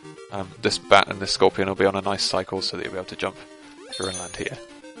 This bat and this scorpion will be on a nice cycle so that you'll be able to jump through and land here,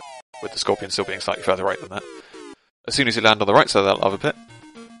 with the scorpion still being slightly further right than that. As soon as you land on the right side of that lava pit...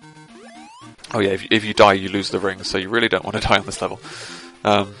 Oh yeah, if you die you lose the ring, so you really don't want to die on this level.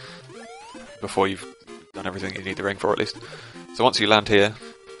 Before you've done everything you need the ring for, at least. So once you land here,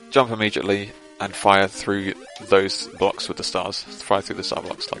 jump immediately and fire through those blocks with the stars. Fire through the star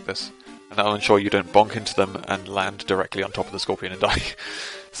blocks like this. And that'll ensure you don't bonk into them and land directly on top of the scorpion and die.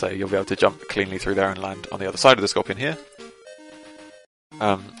 So you'll be able to jump cleanly through there and land on the other side of the scorpion here.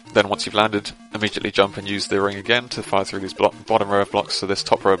 Then once you've landed, immediately jump and use the ring again to fire through these bottom row of blocks, so this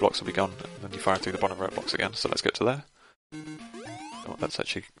top row of blocks will be gone, and then you fire through the bottom row of blocks again. So let's get to there. Oh, let's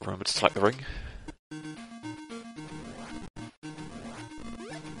actually remember to select the ring.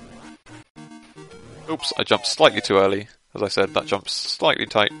 Oops, I jumped slightly too early. As I said, that jump's slightly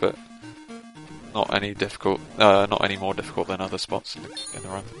tight, but not any more difficult than other spots in the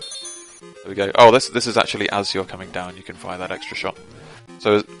run. There we go. Oh, this is actually as you're coming down, you can fire that extra shot.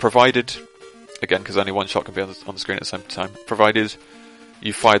 So provided, again, because only one shot can be on the screen at the same time, provided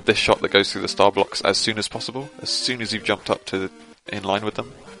you fired this shot that goes through the star blocks as soon as possible, as soon as you've jumped up to in line with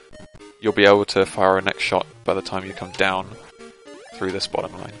them, you'll be able to fire a next shot by the time you come down through this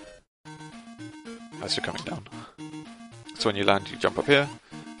bottom line. as you're coming down. So when you land, you jump up here.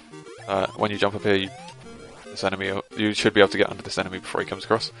 When you jump up here, this enemy, you should be able to get under this enemy before he comes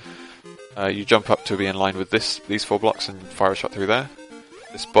across. You jump up to be in line with these 4 blocks and fire a shot through there.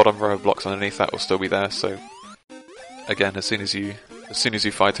 This bottom row of blocks underneath that will still be there. So again, as soon as you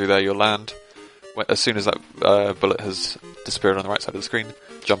fire through there, you'll land. As soon as that bullet has disappeared on the right side of the screen,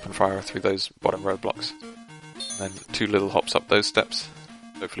 jump and fire through those bottom row blocks. And then 2 little hops up those steps,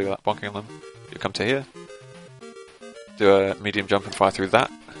 hopefully without bonking on them. You come to here, do a medium jump and fire through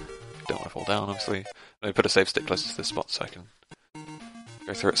that. Don't want to fall down, obviously. Let me put a save stick close to this spot so I can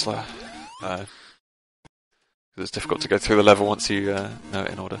go through it slower. Because it's difficult to go through the level once you know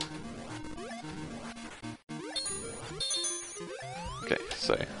it in order. Okay,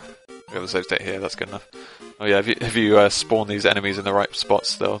 so we have a save state here, that's good enough. Oh yeah, if you spawn these enemies in the right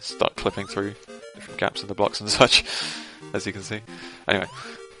spots, they'll start clipping through different gaps in the blocks and such, as you can see. Anyway,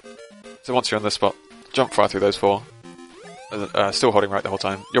 so once you're on this spot, jump fire through those 4. Still holding right the whole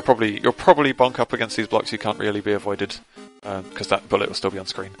time. You'll probably bonk up against these blocks. You can't really be avoided because that bullet will still be on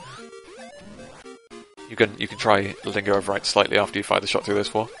screen. You can try linger over right slightly after you fire the shot through those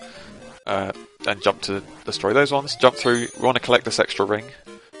 4. Then jump to destroy those ones. Jump through. We want to collect this extra ring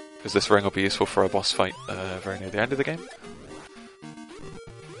because this ring will be useful for a boss fight very near the end of the game.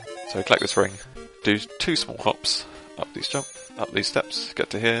 So collect this ring. Do 2 small hops up these steps. Get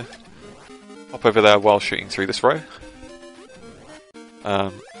to here. Hop over there while shooting through this row.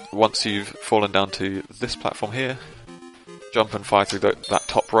 Once you've fallen down to this platform here, jump and fire through that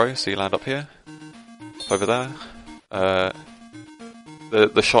top row, so you land up here. Hop over there.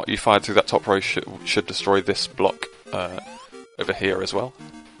 The shot you fired through that top row should destroy this block over here as well,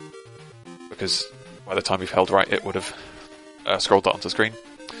 because by the time you've held right, it would have scrolled that onto screen.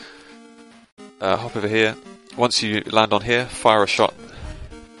 Hop over here. Once you land on here, fire a shot.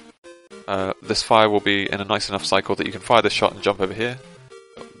 This fire will be in a nice enough cycle that you can fire this shot and jump over here.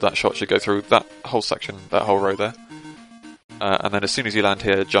 That shot should go through that whole section, that whole row there. And then as soon as you land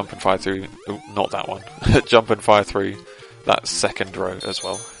here, jump and fire through... Oh, not that one. Jump and fire through that second row as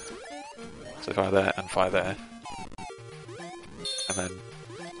well. So fire there and fire there. And then,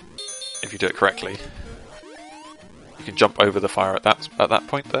 if you do it correctly, you can jump over the fire at that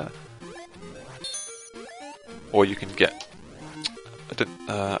point there. Or you can get...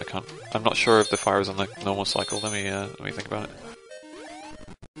 I can't. I'm not sure if the fire is on the normal cycle. Let me think about it.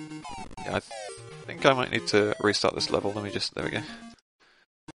 Yeah, I think I might need to restart this level. There we go.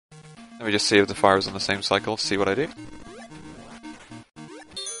 Let me just see if the fire is on the same cycle. See what I do.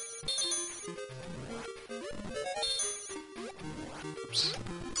 Oops.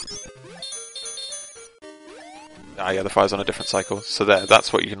 Ah, yeah, the fire's on a different cycle. So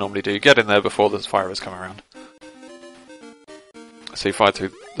that's what you can normally do. Get in there before the fire has come around. So you fire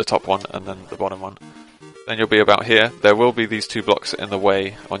through the top one and then the bottom one. Then you'll be about here. There will be these 2 blocks in the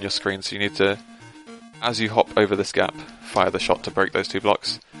way on your screen, so you need to, as you hop over this gap, fire the shot to break those 2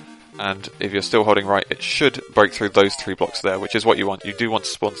 blocks. And if you're still holding right, it should break through those 3 blocks there, which is what you want. You do want to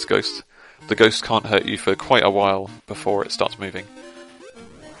spawn this ghost. The ghost can't hurt you for quite a while before it starts moving.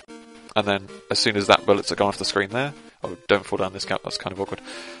 And then, as soon as that bullet's gone off the screen there... Oh, don't fall down this gap, that's kind of awkward.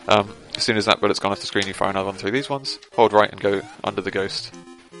 As soon as that bullet's gone off the screen, you fire another one through these ones. Hold right and go under the ghost.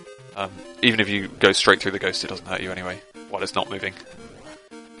 Even if you go straight through the ghost, it doesn't hurt you anyway, while it's not moving.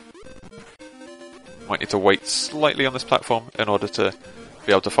 Might need to wait slightly on this platform in order to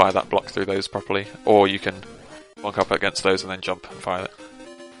be able to fire that block through those properly. Or you can bonk up against those and then jump and fire it.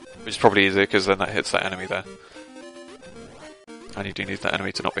 Which is probably easier, because then that hits that enemy there. And you do need that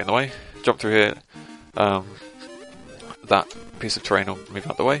enemy to not be in the way. Jump through here. That piece of terrain will move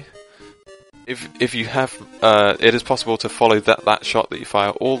out the way. If you have, it is possible to follow that shot that you fire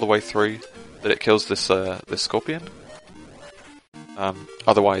all the way through, that it kills this scorpion.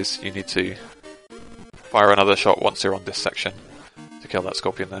 Otherwise, you need to fire another shot once you're on this section to kill that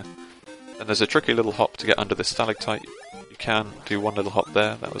scorpion there. And there's a tricky little hop to get under this stalactite. You can do one little hop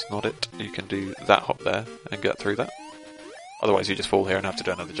there. That was not it. You can do that hop there and get through that. Otherwise, you just fall here and have to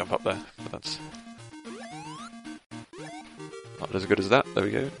do another jump up there. But that's not as good as that. There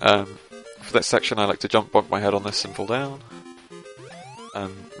we go. For that section, I like to jump, bonk my head on this and fall down.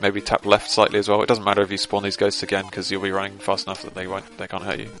 Maybe tap left slightly as well. It doesn't matter if you spawn these ghosts again, because you'll be running fast enough that they can't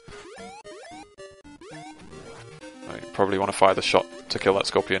hurt you. You probably want to fire the shot to kill that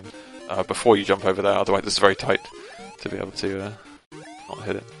scorpion before you jump over there, otherwise it's very tight to be able to not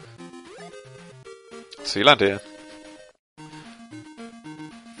hit it. So you land here.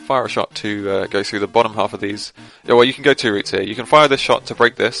 Fire a shot to go through the bottom half of these. Yeah, well, you can go 2 routes here. You can fire this shot to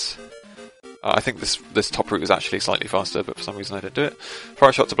break this. I think this top route is actually slightly faster, but for some reason I didn't do it. Fire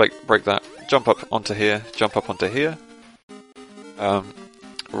a shot to break that. jump up onto here, jump up onto here,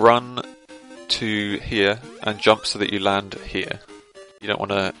 run to here, and jump so that you land here. You don't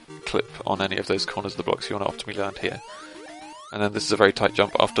want to clip on any of those corners of the blocks, you want to optimally land here. And then this is a very tight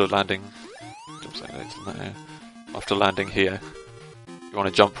jump after landing. After landing here, you want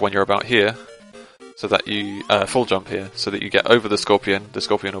to jump when you're about here, so that you full jump here, so that you get over the scorpion. The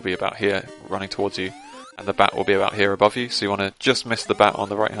scorpion will be about here, running towards you, and the bat will be about here above you. So you want to just miss the bat on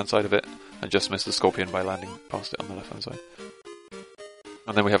the right hand side of it, and just miss the scorpion by landing past it on the left hand side.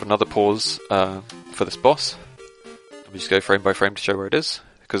 And then we have another pause for this boss. We just go frame by frame to show where it is,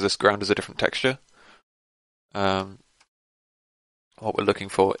 because this ground is a different texture. What we're looking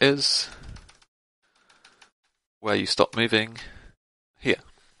for is where you stop moving here.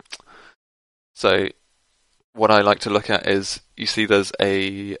 So what I like to look at is, you see there's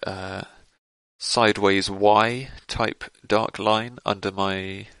a sideways Y type dark line under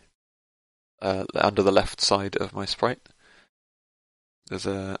my under the left side of my sprite. There's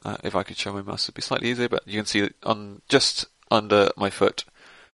a if I could show my mouse, it'd be slightly easier, but you can see that on just under my foot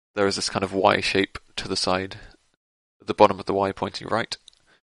there is this kind of Y shape to the side, at the bottom of the Y pointing right.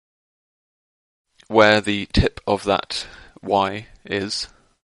 Where the tip of that Y is,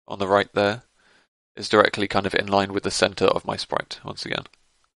 on the right there, is directly kind of in line with the center of my sprite, once again.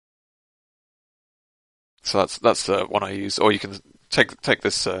 So that's the one I use, or you can take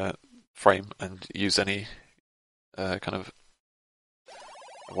this frame and use any kind of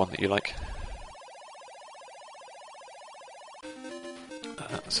one that you like.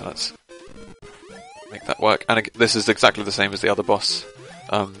 So let's make that work. And this is exactly the same as the other boss.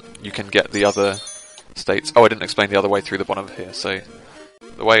 You can get the other states. Oh, I didn't explain the other way through the bottom of here. So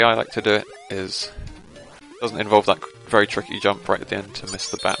the way I like to do it is, doesn't involve that very tricky jump right at the end to miss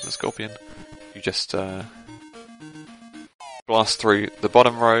the bat and the scorpion. You just blast through the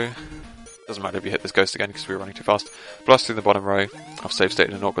bottom row. Doesn't matter if you hit this ghost again because we were running too fast. Blast through the bottom row. I've save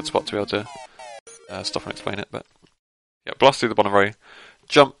stated in an awkward spot to be able to stop and explain it, but yeah, blast through the bottom row.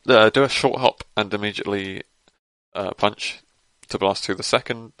 Jump, do a short hop and immediately punch to blast through the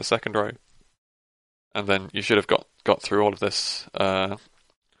second row, and then you should have got through all of this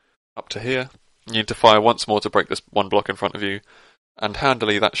up to here. You need to fire once more to break this one block in front of you, and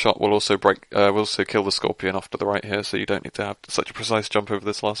handily that shot will also kill the scorpion off to the right here, so you don't need to have such a precise jump over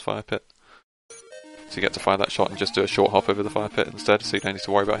this last fire pit. So you get to fire that shot and just do a short hop over the fire pit instead, so you don't need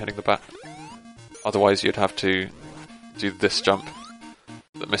to worry about hitting the bat. Otherwise you'd have to do this jump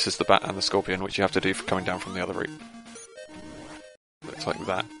that misses the bat and the scorpion, which you have to do for coming down from the other route. Looks like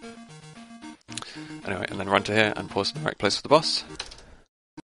that. Anyway, and then run to here and pause in the right place for the boss.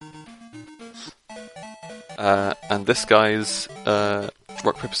 And this guy's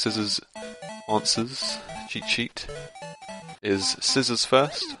rock, paper, scissors answers cheat sheet is scissors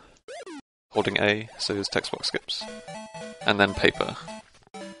first, holding A, so his text box skips, and then paper.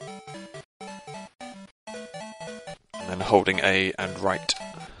 And then holding A and right,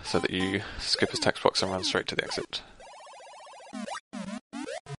 so that you skip his text box and run straight to the exit.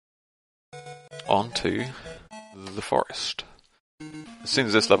 On to the forest. As soon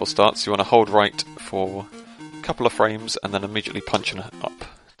as this level starts, you want to hold right for a couple of frames and then immediately punch up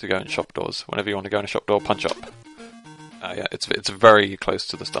to go in shop doors. Whenever you want to go in a shop door, punch up. Yeah, it's very close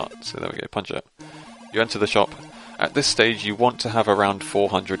to the start, so there we go, punch up. You enter the shop. At this stage, you want to have around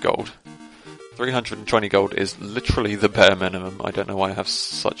 400 gold. 320 gold is literally the bare minimum. I don't know why I have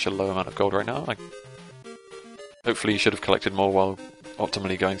such a low amount of gold right now. Hopefully you should have collected more while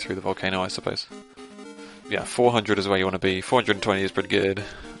optimally going through the volcano, I suppose. Yeah, 400 is where you want to be. 420 is pretty good.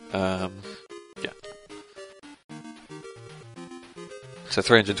 Yeah. So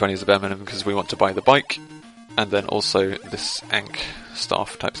 320 is the bare minimum because we want to buy the bike, and then also this Ankh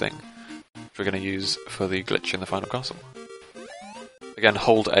staff type thing, which we're going to use for the glitch in the final castle. Again,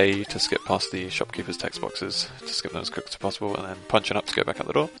 hold A to skip past the shopkeeper's text boxes, to skip them as quick as possible, and then punching up to go back out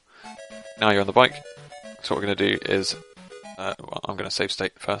the door. Now you're on the bike, so what we're going to do is, I'm going to save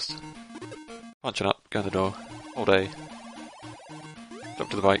state first. Punching up, go in the door, hold A, jump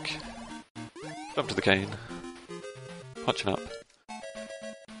to the bike, jump to the cane, punching up.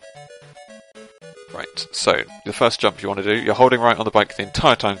 Right, so the first jump you want to do, you're holding right on the bike the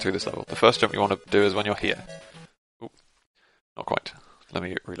entire time through this level. The first jump you want to do is when you're here. Ooh, not quite. Let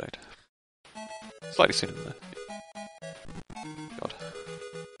me reload. Slightly sooner than that. God.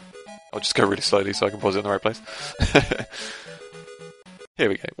 I'll just go really slowly so I can pause it in the right place. Here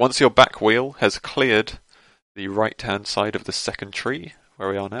we go. Once your back wheel has cleared the right-hand side of the second tree, where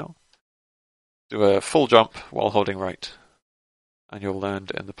we are now, do a full jump while holding right, and you'll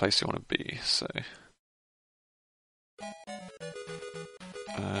land in the place you want to be. So,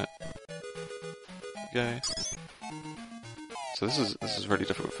 go. So this is really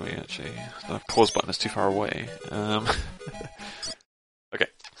difficult for me actually. The pause button is too far away. Okay,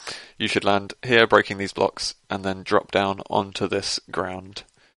 you should land here, breaking these blocks, and then drop down onto this ground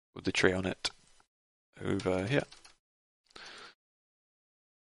with the tree on it over here.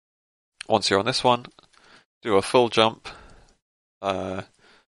 Once you're on this one, do a full jump.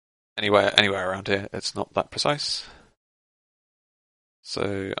 Anywhere around here. It's not that precise.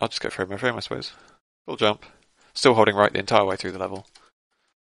 So I'll just go frame by frame, I suppose. Full jump. Still holding right the entire way through the level.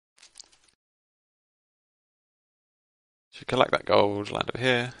 Should collect that gold, land over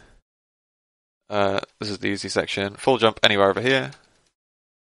here. This is the easy section. Full jump anywhere over here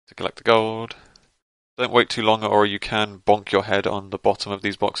to collect the gold. Don't wait too long, or you can bonk your head on the bottom of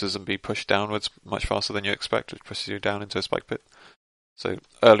these boxes and be pushed downwards much faster than you expect, which pushes you down into a spike pit. So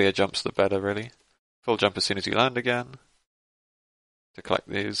earlier jumps the better, really. Full jump as soon as you land again to collect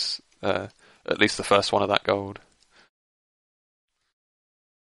these, at least the first one of that gold.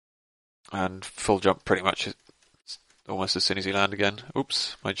 And full jump pretty much almost as soon as you land again.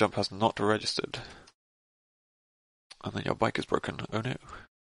 Oops, my jump has not registered. And then your bike is broken. Oh no.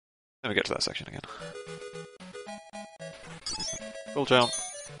 Let me get to that section again. Full jump,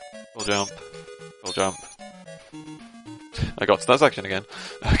 full jump, full jump. I got to that section again.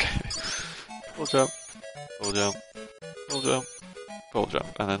 Okay. Full jump, full jump, full jump, full jump.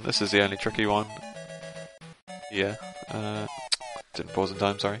 And then this is the only tricky one. Yeah. Didn't pause in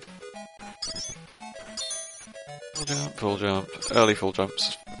time, sorry. Full jump, early full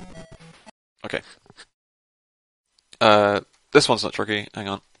jumps. Okay. This one's not tricky, hang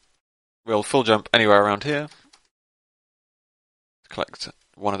on. We'll full jump anywhere around here. Collect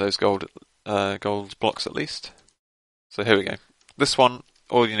one of those gold blocks at least. So here we go. This one,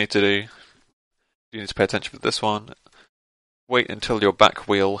 all you need to do, you need to pay attention to this one. Wait until your back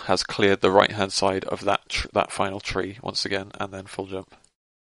wheel has cleared the right hand side of that final tree once again, and then full jump.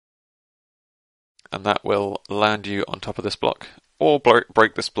 And that will land you on top of this block. Or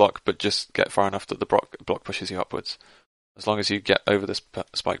break this block, but just get far enough that the block pushes you upwards. As long as you get over this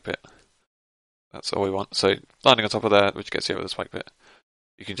spike pit. That's all we want. So landing on top of there, which gets you over the spike pit.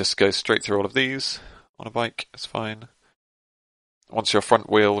 You can just go straight through all of these on a bike, it's fine. Once your front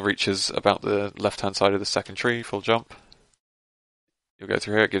wheel reaches about the left-hand side of the second tree, full jump. You'll go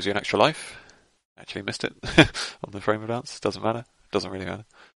through here, it gives you an extra life. Actually missed it on the frame of dance, doesn't matter. Doesn't really matter.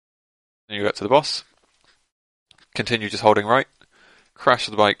 Then you get to the boss. Continue just holding right. Crash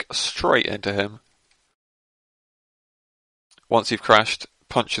the bike straight into him. Once you've crashed,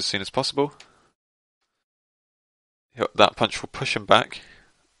 punch as soon as possible. That punch will push him back.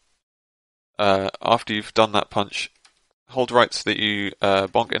 After you've done that punch, hold right so that you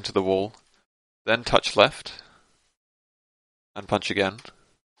bonk into the wall. Then touch left. And punch again.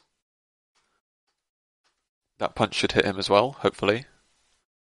 That punch should hit him as well, hopefully.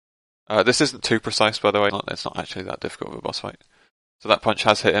 This isn't too precise, by the way. It's not actually that difficult of a boss fight. So that punch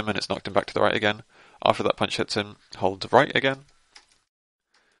has hit him and it's knocked him back to the right again. After that punch hits him, hold right again.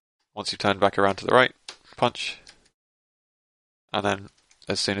 Once you've turned back around to the right, punch. And then,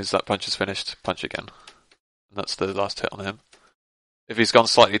 as soon as that punch is finished, punch again. And that's the last hit on him. If he's gone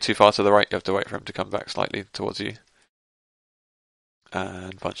slightly too far to the right, you have to wait for him to come back slightly towards you.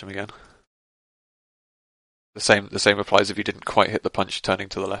 And punch him again. The same applies if you didn't quite hit the punch turning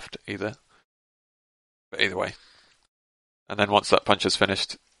to the left either. But either way. And then once that punch is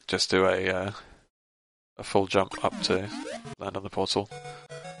finished, just do a full jump up to land on the portal.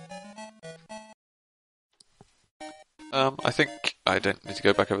 I think I don't need to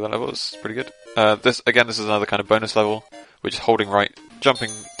go back over that level, it's pretty good. This is another kind of bonus level, which is holding right,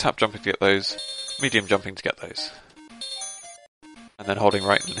 tap jumping to get those, medium jumping to get those. And then holding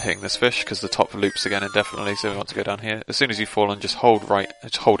right and hitting this fish, because the top loops again indefinitely, so we want to go down here. As soon as you fall on, just hold right,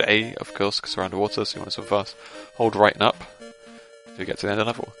 just hold A, of course, because we're underwater, so you want to swim fast. Hold right and up, till you get to the end of the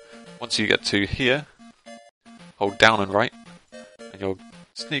level. Once you get to here, hold down and right, and you'll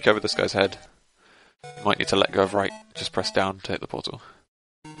sneak over this guy's head. You might need to let go of right, just press down to hit the portal.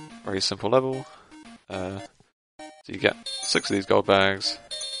 Very simple level. So you get 6 of these gold bags,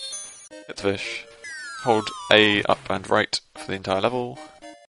 hit the fish, hold A up and right for the entire level,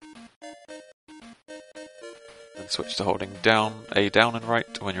 then switch to holding down, A down and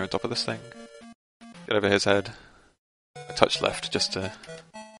right when you're on top of this thing. Get over his head, I touch left just to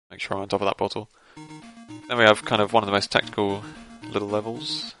make sure I'm on top of that portal. Then we have kind of one of the most technical little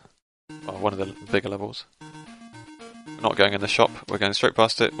levels. Well, one of the bigger levels. We're not going in the shop, we're going straight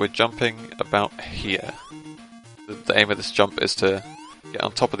past it. We're jumping about here. The aim of this jump is to get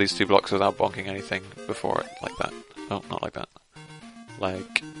on top of these 2 blocks without bonking anything before it, like that. Oh, not like that.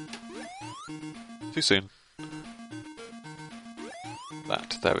 Like Too soon.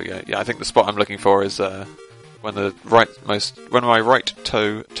 There we go. Yeah, I think the spot I'm looking for is when my right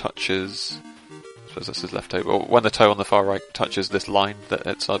toe touches. I suppose this is left toe. But when the toe on the far right touches this line that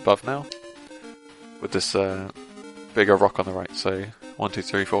it's above now, with this bigger rock on the right. So 1, 2,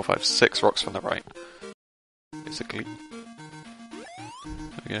 3, 4, 5, 6 rocks from the right, basically.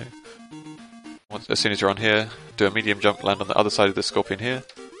 There we go. As soon as you're on here, do a medium jump, land on the other side of the scorpion here.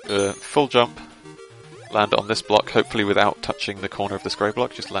 Do a full jump, land on this block, hopefully without touching the corner of this grey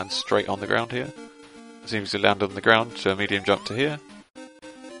block, just land straight on the ground here. As soon as you land on the ground, do a medium jump to here.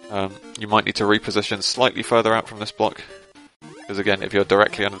 You might need to reposition slightly further out from this block, because again, if you're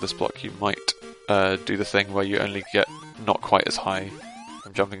directly under this block, you might do the thing where you only get not quite as high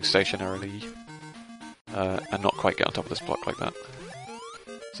from jumping stationarily, and not quite get on top of this block like that.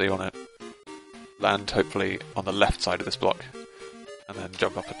 So you want to land hopefully on the left side of this block, and then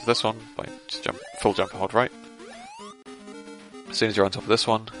jump up into this one by just full jump and hold right. As soon as you're on top of this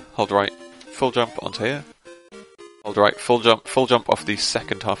one, hold right, full jump onto here. Hold right, full jump off the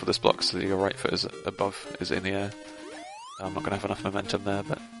second half of this block so that your right foot is in the air. I'm not going to have enough momentum there,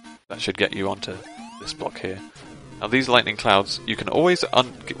 but that should get you onto this block here. Now these lightning clouds, you can always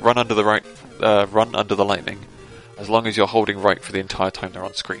run under the lightning, as long as you're holding right for the entire time they're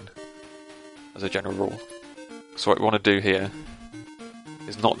on screen, as a general rule. So what we want to do here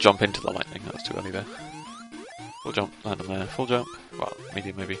is not jump into the lightning, that's too early there. Full jump, land on there, full jump, well,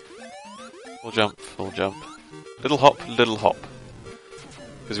 medium maybe. Full jump, little hop,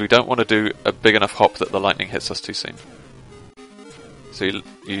 because we don't want to do a big enough hop that the lightning hits us too soon. So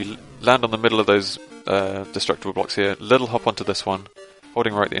you land on the middle of those destructible blocks here, little hop onto this one,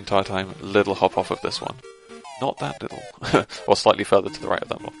 holding right the entire time, little hop off of this one. Not that little, or slightly further to the right of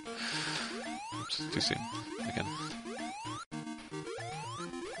that block. Oops, too soon, again.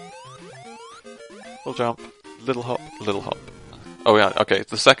 Full jump, little hop, little hop. Oh yeah, okay,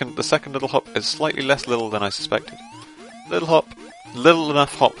 the second little hop is slightly less little than I suspected. Little hop, little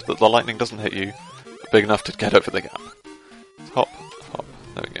enough hop that the lightning doesn't hit you, but big enough to get over the gap. Hop, hop,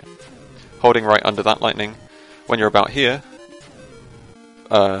 there we go. Holding right under that lightning. When you're about here,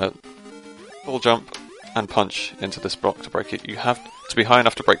 full jump and punch into this block to break it. You have to be high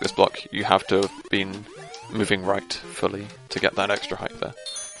enough to break this block, you have to have been moving right fully to get that extra height there.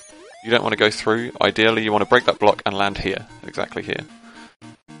 You don't want to go through. Ideally, you want to break that block and land here, exactly here.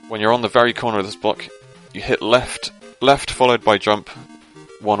 When you're on the very corner of this block, you hit left followed by jump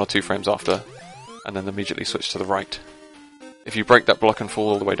 1 or 2 frames after, and then immediately switch to the right. If you break that block and fall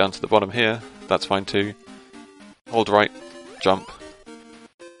all the way down to the bottom here, that's fine too. Hold right, jump,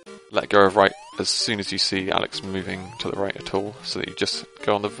 let go of right as soon as you see Alex moving to the right at all, so that you just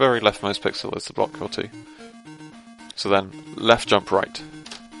go on the very leftmost pixel as the block or 2. So then, left jump right.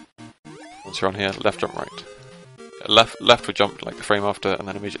 Once you're on here, left jump right. Left would jump like the frame after, and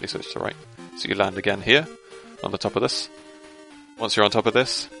then immediately switch to right. So you land again here, on the top of this. Once you're on top of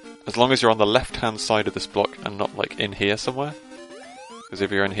this, as long as you're on the left-hand side of this block and not like in here somewhere, because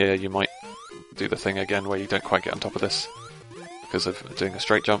if you're in here you might do the thing again where you don't quite get on top of this because of doing a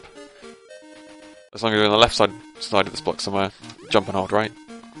straight jump. As long as you're on the left side of this block somewhere, jump and hold right.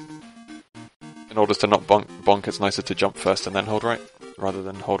 In order to not bonk, it's nicer to jump first and then hold right, rather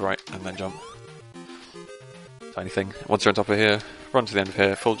than hold right and then jump. Tiny thing. Once you're on top of here, run to the end of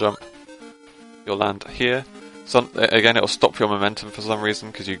here, full jump. You'll land here. Again, it'll stop your momentum for some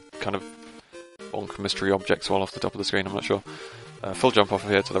reason, because you kind of bonk mystery objects while off the top of the screen, I'm not sure. Full jump off of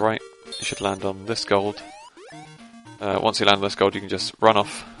here to the right. You should land on this gold. Once you land on this gold, you can just run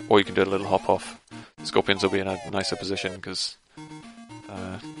off, or you can do a little hop off. The scorpions will be in a nicer position, because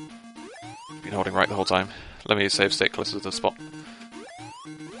you've been holding right the whole time. Let me save state closer to the spot.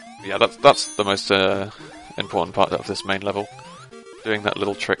 But yeah, that's the most important part of this main level. Doing that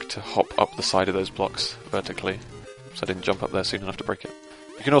little trick to hop up the side of those blocks vertically. So I didn't jump up there soon enough to break it.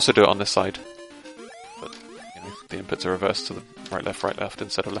 You can also do it on this side, but you know, the inputs are reversed to the right, left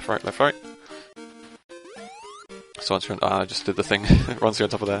instead of left, right. So once you're I just did the thing. Once you're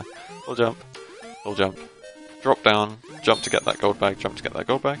on top of there, full jump, drop down, jump to get that gold bag, jump to get that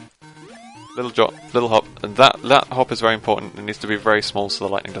gold bag. Little drop, little hop, and that hop is very important. It needs to be very small so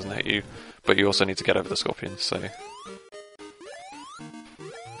the lightning doesn't hit you, but you also need to get over the scorpions, so...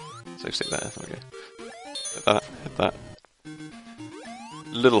 Save state there, there we go. Hit that.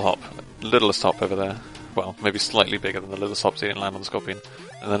 Little hop, littlest hop over there. Well, maybe slightly bigger than the littlest hop so you didn't land on the scorpion.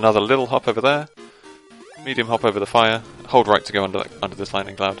 And another little hop over there. Medium hop over the fire. Hold right to go under this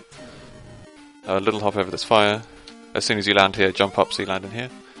lightning cloud. Little hop over this fire. As soon as you land here, jump up so you land in here.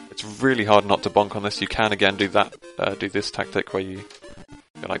 It's really hard not to bonk on this. You can again do that, do this tactic where you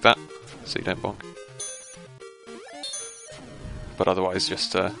go like that, so you don't bonk. but otherwise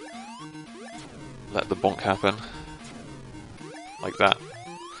just let the bonk happen. Like that.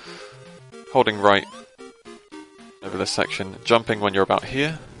 Holding right over this section, jumping when you're about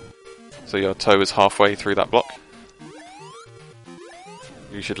here, so your toe is halfway through that block.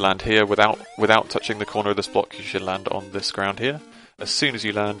 You should land here without touching the corner of this block. You should land on this ground here. As soon as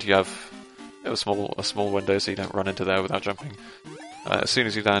you land, you have a small window, so you don't run into there without jumping. As soon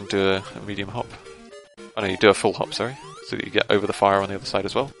as you land, do a medium hop. Oh no, you do a full hop, sorry, so that you get over the fire on the other side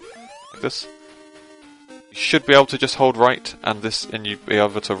as well, like this. You should be able to just hold right, and you'd be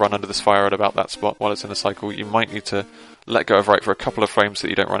able to run under this fire at about that spot while it's in the cycle. You might need to let go of right for a couple of frames so that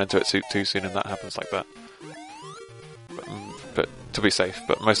you don't run into it too soon, and that happens like that. But to be safe,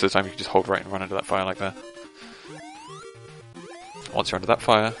 but most of the time you can just hold right and run into that fire like that. Once you're under that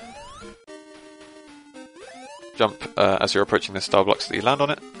fire, jump as you're approaching the star block so that you land on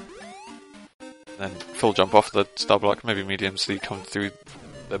it. Then full jump off the star block, maybe medium, so you come through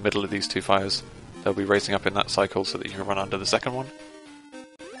the middle of these two fires. They'll be racing up in that cycle so that you can run under the second one.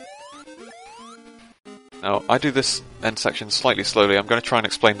 Now, I do this end section slightly slowly. I'm going to try and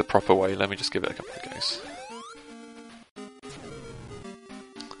explain the proper way. Let me just give it a couple of goes.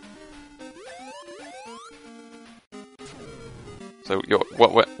 So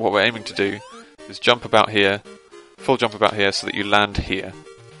what we're aiming to do is jump about here, full jump about here, so that you land here.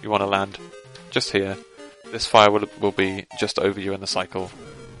 You want to land just here. This fire will be just over you in the cycle.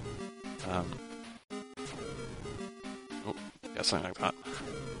 Yeah, something like that.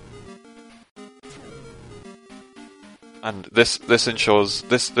 And this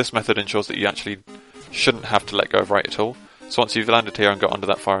method ensures that you actually shouldn't have to let go of right at all. So once you've landed here and got under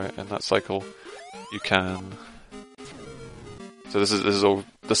that fire in that cycle, you can. So this is all.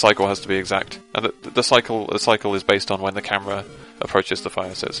 The cycle has to be exact, and the cycle is based on when the camera approaches the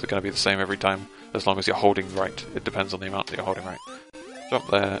fire. So it's going to be the same every time, as long as you're holding right. It depends on the amount that you're holding right. Jump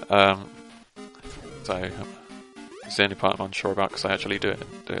there. So it's the only part I'm unsure about because I actually do it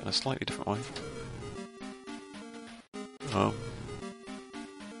in a slightly different way.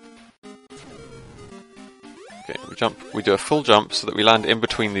 Okay, we jump. We do a full jump so that we land in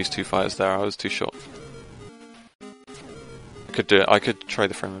between these two fires there. I was too short. I could do it. I could try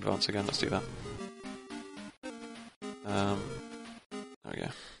the frame advance again. Let's do that. There we go.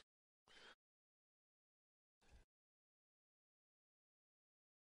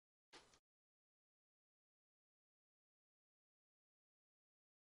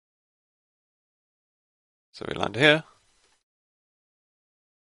 So we land here.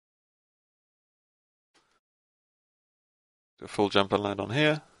 Do a full jump and land on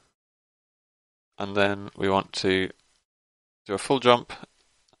here. And then we want to do a full jump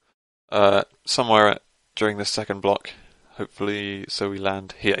somewhere during this second block, hopefully, so we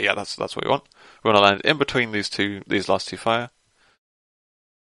land here. Yeah, that's what we want. We want to land in between these last two fire.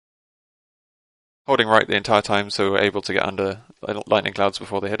 Holding right the entire time so we're able to get under lightning clouds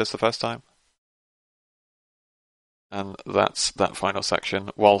before they hit us the first time. And that's that final section,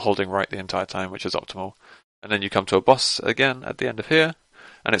 while holding right the entire time, which is optimal. And then you come to a boss again at the end of here,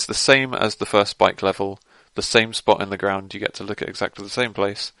 and it's the same as the first bike level, the same spot in the ground. You get to look at exactly the same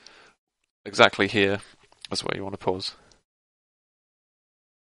place, exactly here. That's where you want to pause.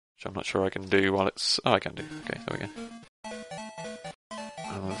 Which I'm not sure I can do while it's... Oh, I can do. Okay, there we go.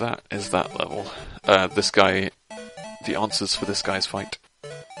 And that is that level. This guy... The answers for this guy's fight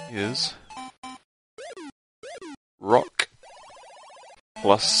is... rock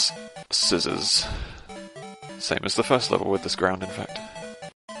plus scissors. Same as the first level with this ground, in fact.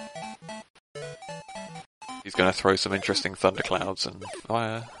 He's going to throw some interesting thunderclouds and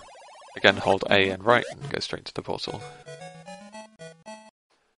fire. Again, hold A and right and go straight to the portal.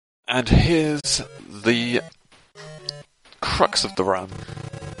 And here's the crux of the run.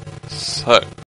 So,